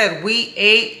like I said, we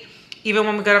ate. Even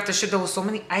when we got off the ship, there was so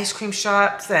many ice cream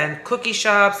shops and cookie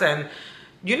shops, and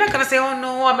you're not gonna say, oh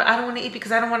no, I don't want to eat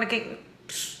because I don't want to get...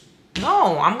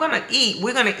 No, I'm gonna eat.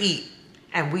 We're gonna eat.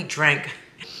 And we drank.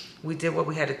 We did what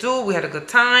we had to do. We had a good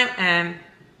time, and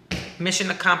mission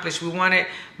accomplished. We wanted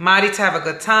Mari to have a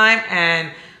good time,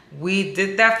 and we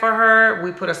did that for her.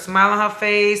 We put a smile on her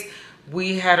face.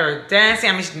 We had her dancing.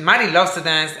 I mean, Mari loves to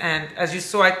dance, and as you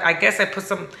saw, I guess I put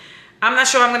some... I'm not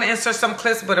sure I'm going to insert some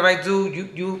clips, but if I do,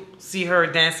 you see her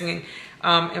dancing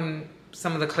in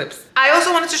some of the clips. I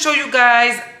also wanted to show you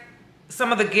guys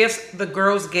some of the gifts the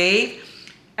girls gave.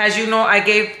 As you know, I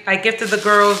gifted the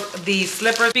girls the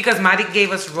slippers because Mari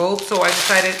gave us robes, so I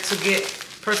decided to get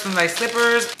personalized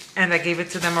slippers, and I gave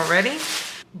it to them already.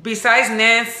 Besides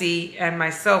Nancy and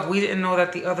myself, we didn't know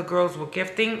that the other girls were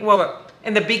gifting. Well,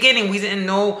 in the beginning, we didn't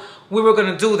know we were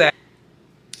going to do that.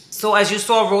 So as you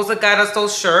saw, Rosa got us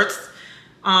those shirts.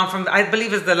 From I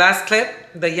believe it's the last clip,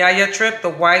 the Yaya trip, the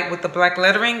white with the black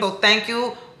lettering. So thank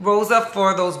you, Rosa,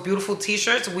 for those beautiful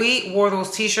t-shirts. We wore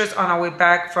those t-shirts on our way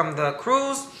back from the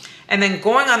cruise, and then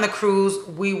going on the cruise,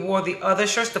 we wore the other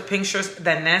shirts, the pink shirts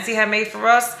that Nancy had made for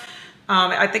us.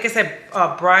 I think it said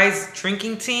Bride's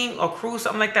Drinking Team or Cruise,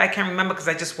 something like that. I can't remember because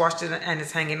I just washed it and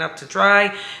it's hanging up to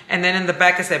dry. And then in the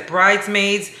back it said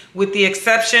Bridesmaids, with the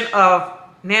exception of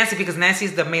Nancy, because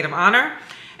Nancy's the maid of honor.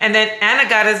 And then Anna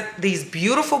got us these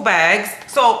beautiful bags.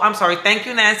 So, I'm sorry. Thank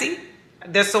you, Nancy.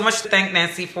 There's so much to thank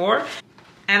Nancy for.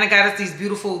 And I got us these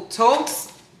beautiful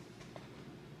totes.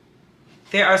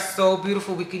 They are so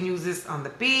beautiful. We can use this on the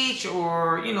beach,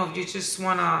 or, you know, if you just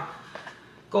want to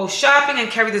go shopping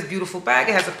and carry this beautiful bag.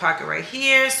 It has a pocket right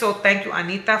here. So thank you,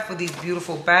 Anita, for these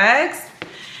beautiful bags.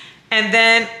 And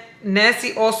then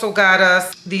Nancy also got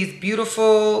us these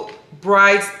beautiful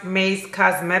bridesmaids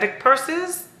cosmetic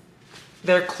purses.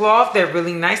 They're cloth. They're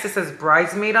really nice. It says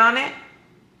bridesmaid on it.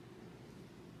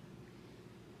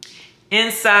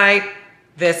 Inside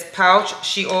this pouch,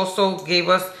 she also gave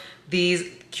us these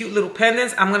cute little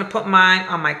pendants. I'm going to put mine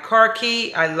on my car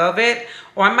key. I love it.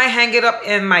 Or I might hang it up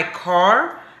in my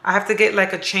car. I have to get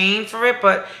like a chain for it,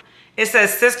 but it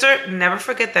says, sister, never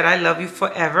forget that I love you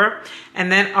forever.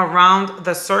 And then around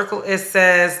the circle, it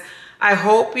says, I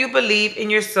hope you believe in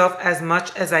yourself as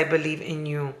much as I believe in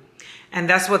you. And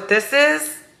that's what this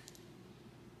is.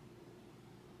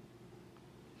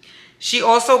 She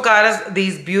also got us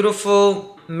these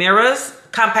beautiful mirrors,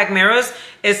 compact mirrors.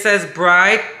 It says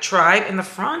Bride Tribe in the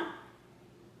front.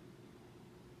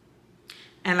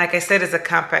 And like I said, it's a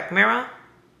compact mirror.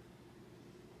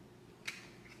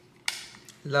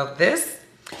 Love this.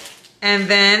 And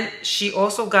then she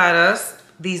also got us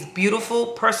these beautiful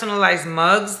personalized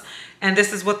mugs. And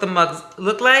this is what the mugs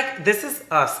look like. This is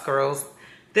us, girls.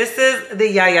 This is the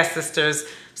Yaya sisters.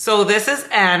 So this is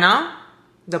Anna,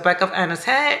 the back of Anna's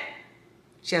head.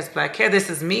 She has black hair. This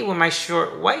is me with my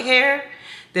short white hair.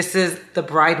 This is the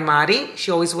bride Madi. She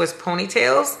always wears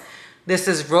ponytails. This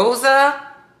is Rosa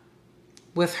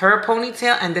with her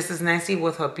ponytail. And this is Nancy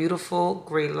with her beautiful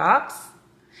gray locks.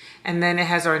 And then it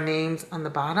has our names on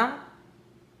the bottom.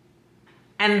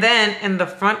 And then in the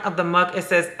front of the mug, it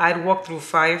says, I'd walk through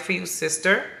fire for you,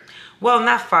 sister. Well,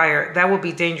 not fire. That would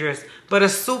be dangerous. But a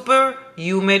super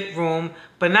humid room,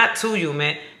 but not too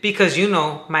humid because, you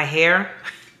know, my hair.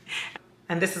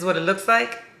 And this is what it looks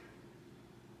like.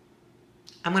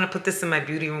 I'm going to put this in my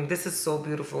beauty room. This is so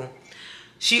beautiful.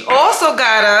 She also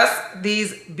got us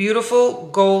these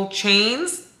beautiful gold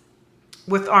chains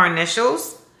with our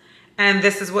initials. And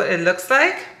this is what it looks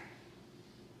like.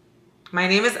 My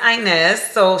name is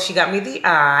Inez, so she got me the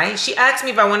I. She asked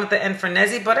me if I wanted the N for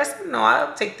Nezzy, but I said, no,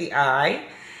 I'll take the I.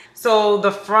 So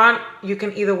the front, you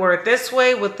can either wear it this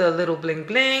way with the little bling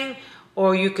bling,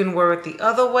 or you can wear it the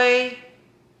other way.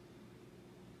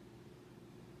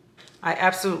 I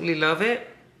absolutely love it.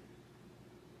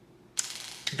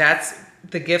 That's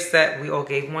the gifts that we all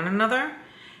gave one another.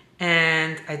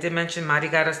 And I did mention Madi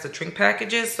got us the drink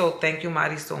packages. So thank you,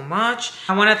 Madi, so much.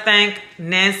 I want to thank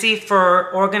Nancy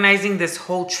for organizing this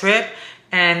whole trip.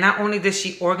 And not only did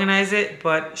she organize it,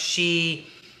 but she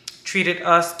treated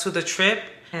us to the trip.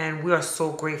 And we are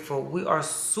so grateful. We are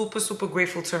super, super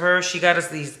grateful to her. She got us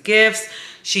these gifts.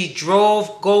 She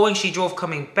drove going. She drove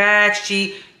coming back.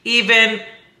 She even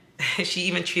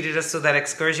treated us to that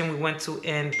excursion we went to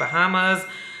in Bahamas.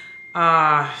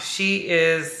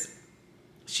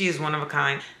 She is one of a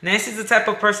kind. Nancy's the type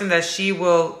of person that she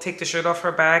will take the shirt off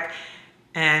her back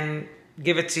and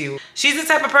give it to you. She's the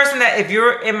type of person that if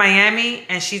you're in Miami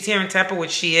and she's here in Tampa,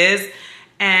 which she is,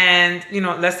 and, you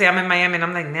know, let's say I'm in Miami and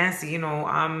I'm like, Nancy, you know,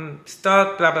 I'm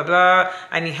stuck, blah, blah, blah.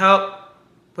 I need help.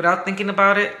 Without thinking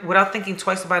about it, without thinking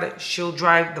twice about it, she'll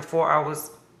drive the 4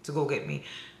 hours to go get me.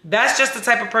 That's just the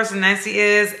type of person Nancy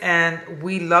is, and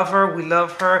we love her. We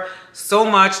love her so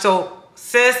much. So,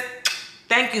 sis,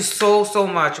 thank you so, so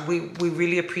much. We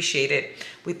really appreciate it.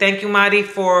 We thank you, Madi,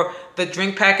 for the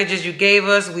drink packages you gave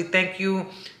us. We thank you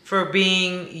for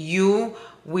being you.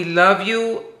 We love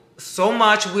you so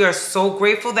much. We are so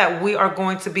grateful that we are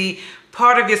going to be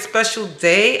part of your special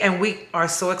day, and we are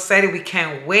so excited. We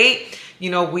can't wait.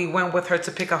 You know, we went with her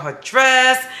to pick out her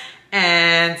dress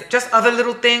and just other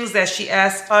little things that she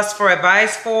asked us for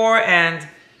advice for. And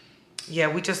yeah,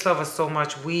 we just love her so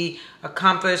much. We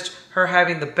accomplished her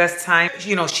having the best time.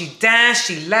 You know, she danced,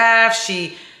 she laughed,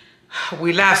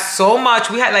 we laughed so much.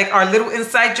 We had like our little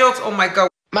inside jokes. Oh my God.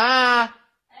 Ma.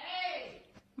 Hey.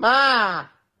 Ma.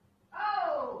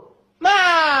 Oh.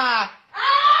 Ma.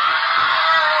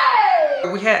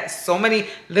 Hey. We had so many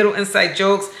little inside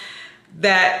jokes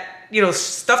that, you know,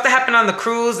 stuff that happened on the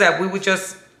cruise that we would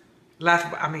just laugh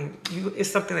about. I mean, it's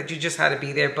something that you just had to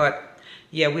be there. But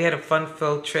yeah, we had a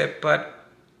fun-filled trip. But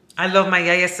I love my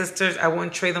Yaya sisters. I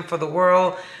wouldn't trade them for the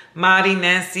world. Madi,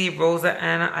 Nancy, Rosa,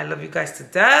 Anna, I love you guys to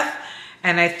death.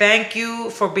 And I thank you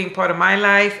for being part of my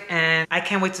life. And I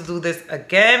can't wait to do this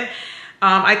again.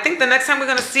 I think the next time we're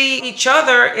going to see each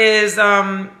other is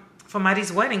for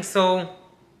Madi's wedding. So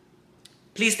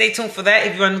please stay tuned for that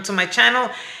if you are new to my channel.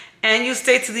 and you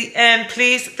stay to the end,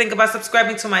 please think about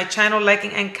subscribing to my channel,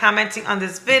 liking and commenting on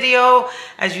this video.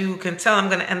 As you can tell, I'm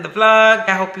going to end the vlog.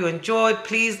 I hope you enjoyed.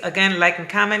 Please, again, like and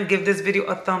comment. Give this video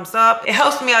a thumbs up. It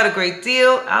helps me out a great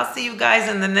deal. I'll see you guys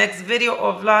in the next video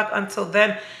or vlog. Until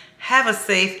then, have a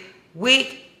safe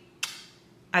week.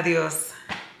 Adios.